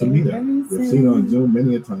have yet to meet her. We've seen her on Zoom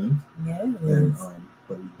many a time. Yes. And,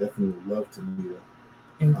 but we definitely would love to meet her.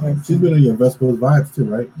 She's been on your Vespa's Vibes too,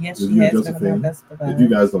 right? Yes, she has been on my Vespa Vibes. That you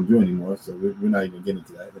guys don't do anymore, so we're not even getting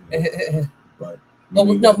into that anymore.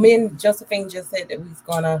 But me and Josephine just said that we was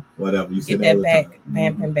gonna whatever you get that back,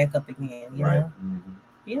 vamping back up again. You know?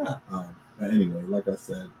 Yeah. Anyway, like I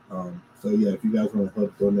said, so yeah, if you guys want to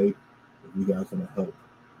help donate, if you guys want to help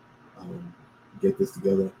get this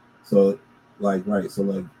together, so like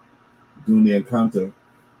doing the encounter,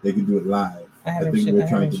 they can do it live. I think we're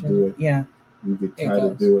trying to do it. Yeah. We could try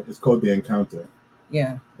to do it. It's called the Encounter.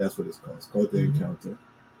 Yeah. That's what it's called. It's called The Mhm. Encounter.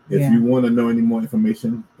 If Yeah. you want to know any more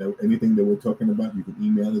information, anything that we're talking about, you can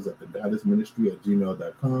email us at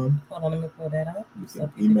thegoddessministry@gmail.com. Hold on, let me pull that up. You So can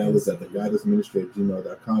people email can us at see.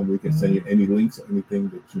 thegoddessministry@gmail.com. We can send you any links or anything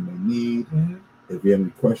that you may need. Mhm. If you have any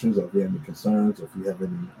questions or if you have any concerns or if you have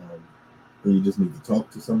any, then you just need to talk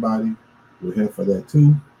to somebody, we're here for that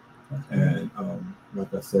too. And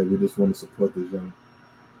like I said, we just want to support this young.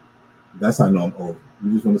 That's how I know I'm old.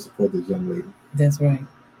 We just want to support this young lady. That's right.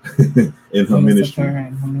 in her ministry.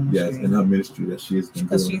 Yes, in her ministry that she has been doing.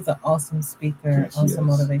 Because she's an awesome speaker, awesome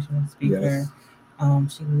motivational speaker. Yes.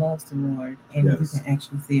 She loves the Lord, and you can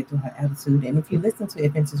actually see it through her attitude. And if you listen to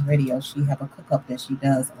Adventist Radio, she have a cook-up that she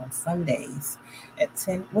does on Sundays at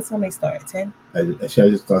 10. What time they start? At 10?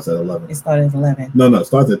 She starts at 11. It started at 11. No, it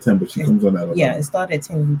starts at 10, but she comes on at 11. Yeah, it started at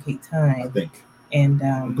 10 UK time. I think. And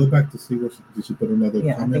go back to see what did she put another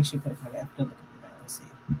yeah, comment? I think she put a comment. I have to look at that. Let's see.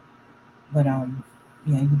 But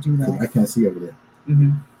yeah, you do that. I can't see over there.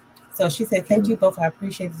 Mm-hmm. So she said, "Thank you both. I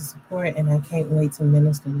appreciate the support, and I can't wait to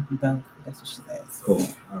minister with you both." That's what she says. Cool.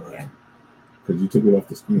 All right. Because you took it off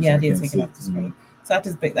the screen. Yeah, so I did take it off the screen. So I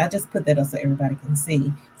just put that up so everybody can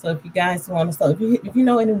see. So if you guys want to, so if you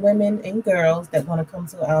know any women and girls that want to come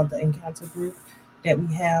to the Encounter group that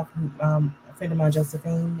we have, a friend of mine,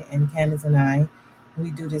 Josephine, and Candace and I, we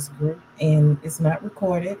do this group, and it's not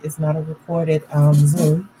recorded. It's not a recorded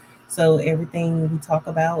Zoom. So everything we talk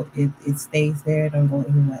about, it stays there. Don't go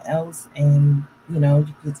anywhere else. And, you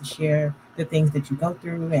get to share the things that you go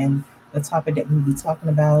through and the topic that we'll be talking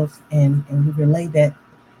about. And we relay that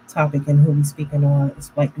topic and who we're speaking on.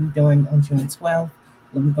 It's like we're doing on June 12th.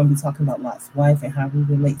 We're going to be talking about Lot's wife and how we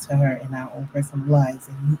relate to her in our own personal lives.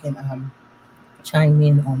 And you can chime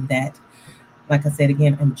in on that. Like I said,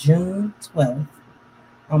 again, on June 12th,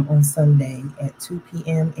 on Sunday at 2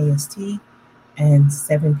 p.m. AST. and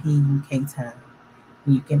 7 p.m. UK time.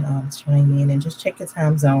 You can chime in and just check your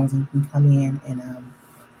time zones, and you can come in and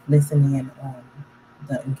listen in on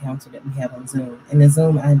the encounter that we have on Zoom. And the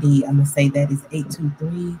Zoom ID, I'm going to say that is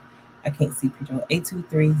 823, I can't see people,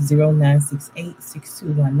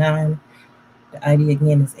 823-0968-6219. The ID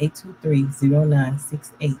again is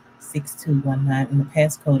 823-0968-6219, and the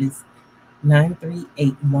passcode is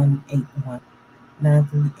 938181.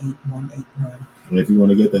 938181. And if you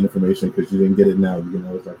want to get that information because you didn't get it now, you can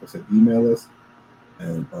always, like I said, email us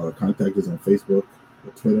and contact us on Facebook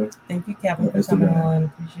or Twitter. Thank you, Captain, for coming on.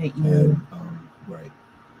 Appreciate you. And, right.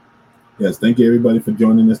 Yes, thank you everybody for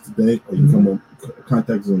joining us today. Or you can come on,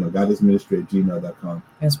 contact us on thegoddessministry@gmail.com.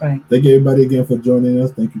 That's right. Thank you everybody again for joining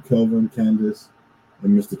us. Thank you, Kelvin, Candace,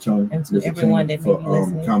 and Mr. Chung. And to everyone that may be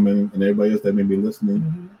listening. Commenting, and everybody else that may be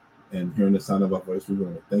listening and hearing the sound of our voice. We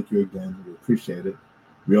want to thank you again. We appreciate it.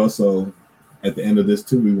 We also, at the end of this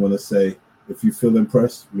too, we want to say, if you feel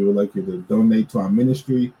impressed, we would like you to donate to our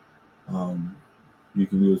ministry. You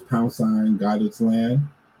can use # Guidance Land,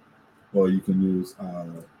 or you can use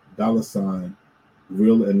 $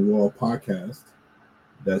 Real and Raw Podcast.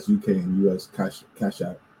 That's UK and US Cash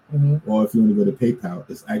App. Or if you want to go to PayPal,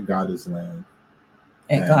 it's at Goddess Land.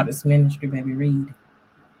 At Goddess Ministry, baby, read.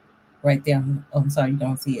 Right there. Oh, I'm sorry, you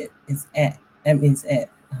don't see it. It's at Goddess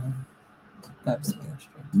Ministry.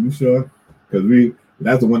 You sure? Because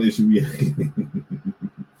that's the one issue we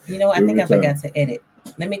You know what? I think I forgot to edit.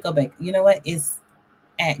 Let me go back. You know what? It's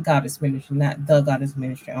at Goddess Ministry, not the Goddess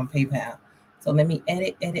Ministry on PayPal. So let me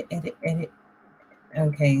edit.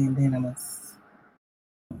 Okay, and then I must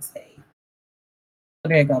save. Oh,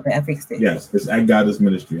 there you go. I fixed it. Yes, it's at Goddess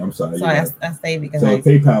Ministry. I'm sorry. So I saved it. So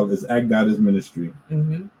PayPal is at Goddess Ministry.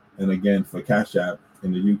 Mm-hmm. And again, for Cash App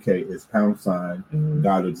in the UK, it's #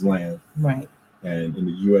 Goddard's Land. Right. And in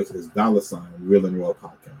the US, it's $ Real and Raw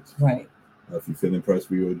Podcast. Right. If you feel impressed,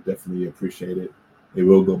 we would definitely appreciate it. It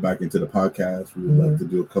will go back into the podcast. We would like to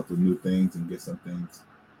do a couple of new things and get some things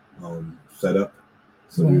set up.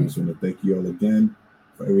 So we just want to thank you all again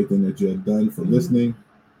for everything that you have done, for listening.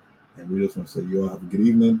 And we just want to say you all have a good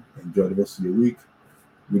evening. Enjoy the rest of your week.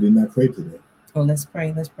 We did not pray today. Well, let's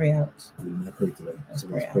pray. Let's pray out. We did not pray today. Let's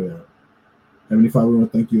pray out. Heavenly Father, we want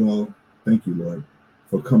to thank you all. Thank you, Lord,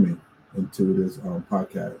 for coming into this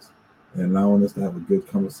podcast and allowing us to have a good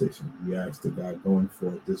conversation. We ask that God, going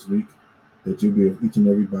forward this week, that you be with each and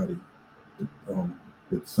everybody with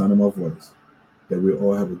the sound of my voice, that we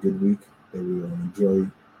all have a good week, that we will enjoy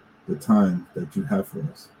the time that you have for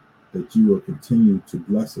us, that you will continue to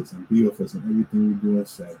bless us and be with us in everything we do and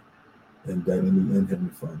say, and that in the end,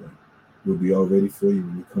 Heavenly Father, we'll be all ready for you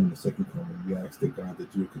when you come in the second coming. We ask that God,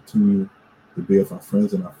 that you will continue to be with our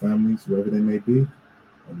friends and our families, wherever they may be.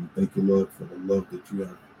 And we thank you, Lord, for the love that you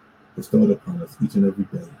have bestowed upon us each and every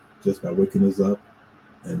day, just by waking us up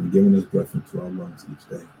and giving us breath into our lungs each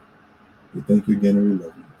day. We thank you again and we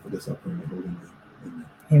love you for this upcoming holy name. Amen.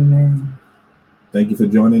 Amen. Thank you for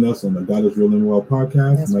joining us on the God is Real and Well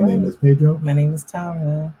podcast. That's My right. name is Pedro. My name is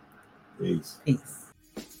Tara. Peace. Peace.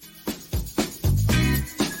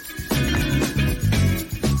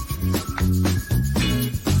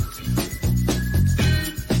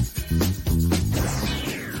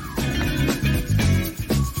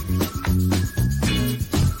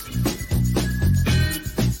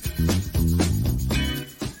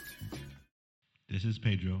 This is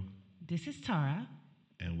Pedro, This is Tara.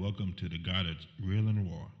 and welcome to the God is Real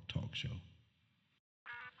and Raw talk show.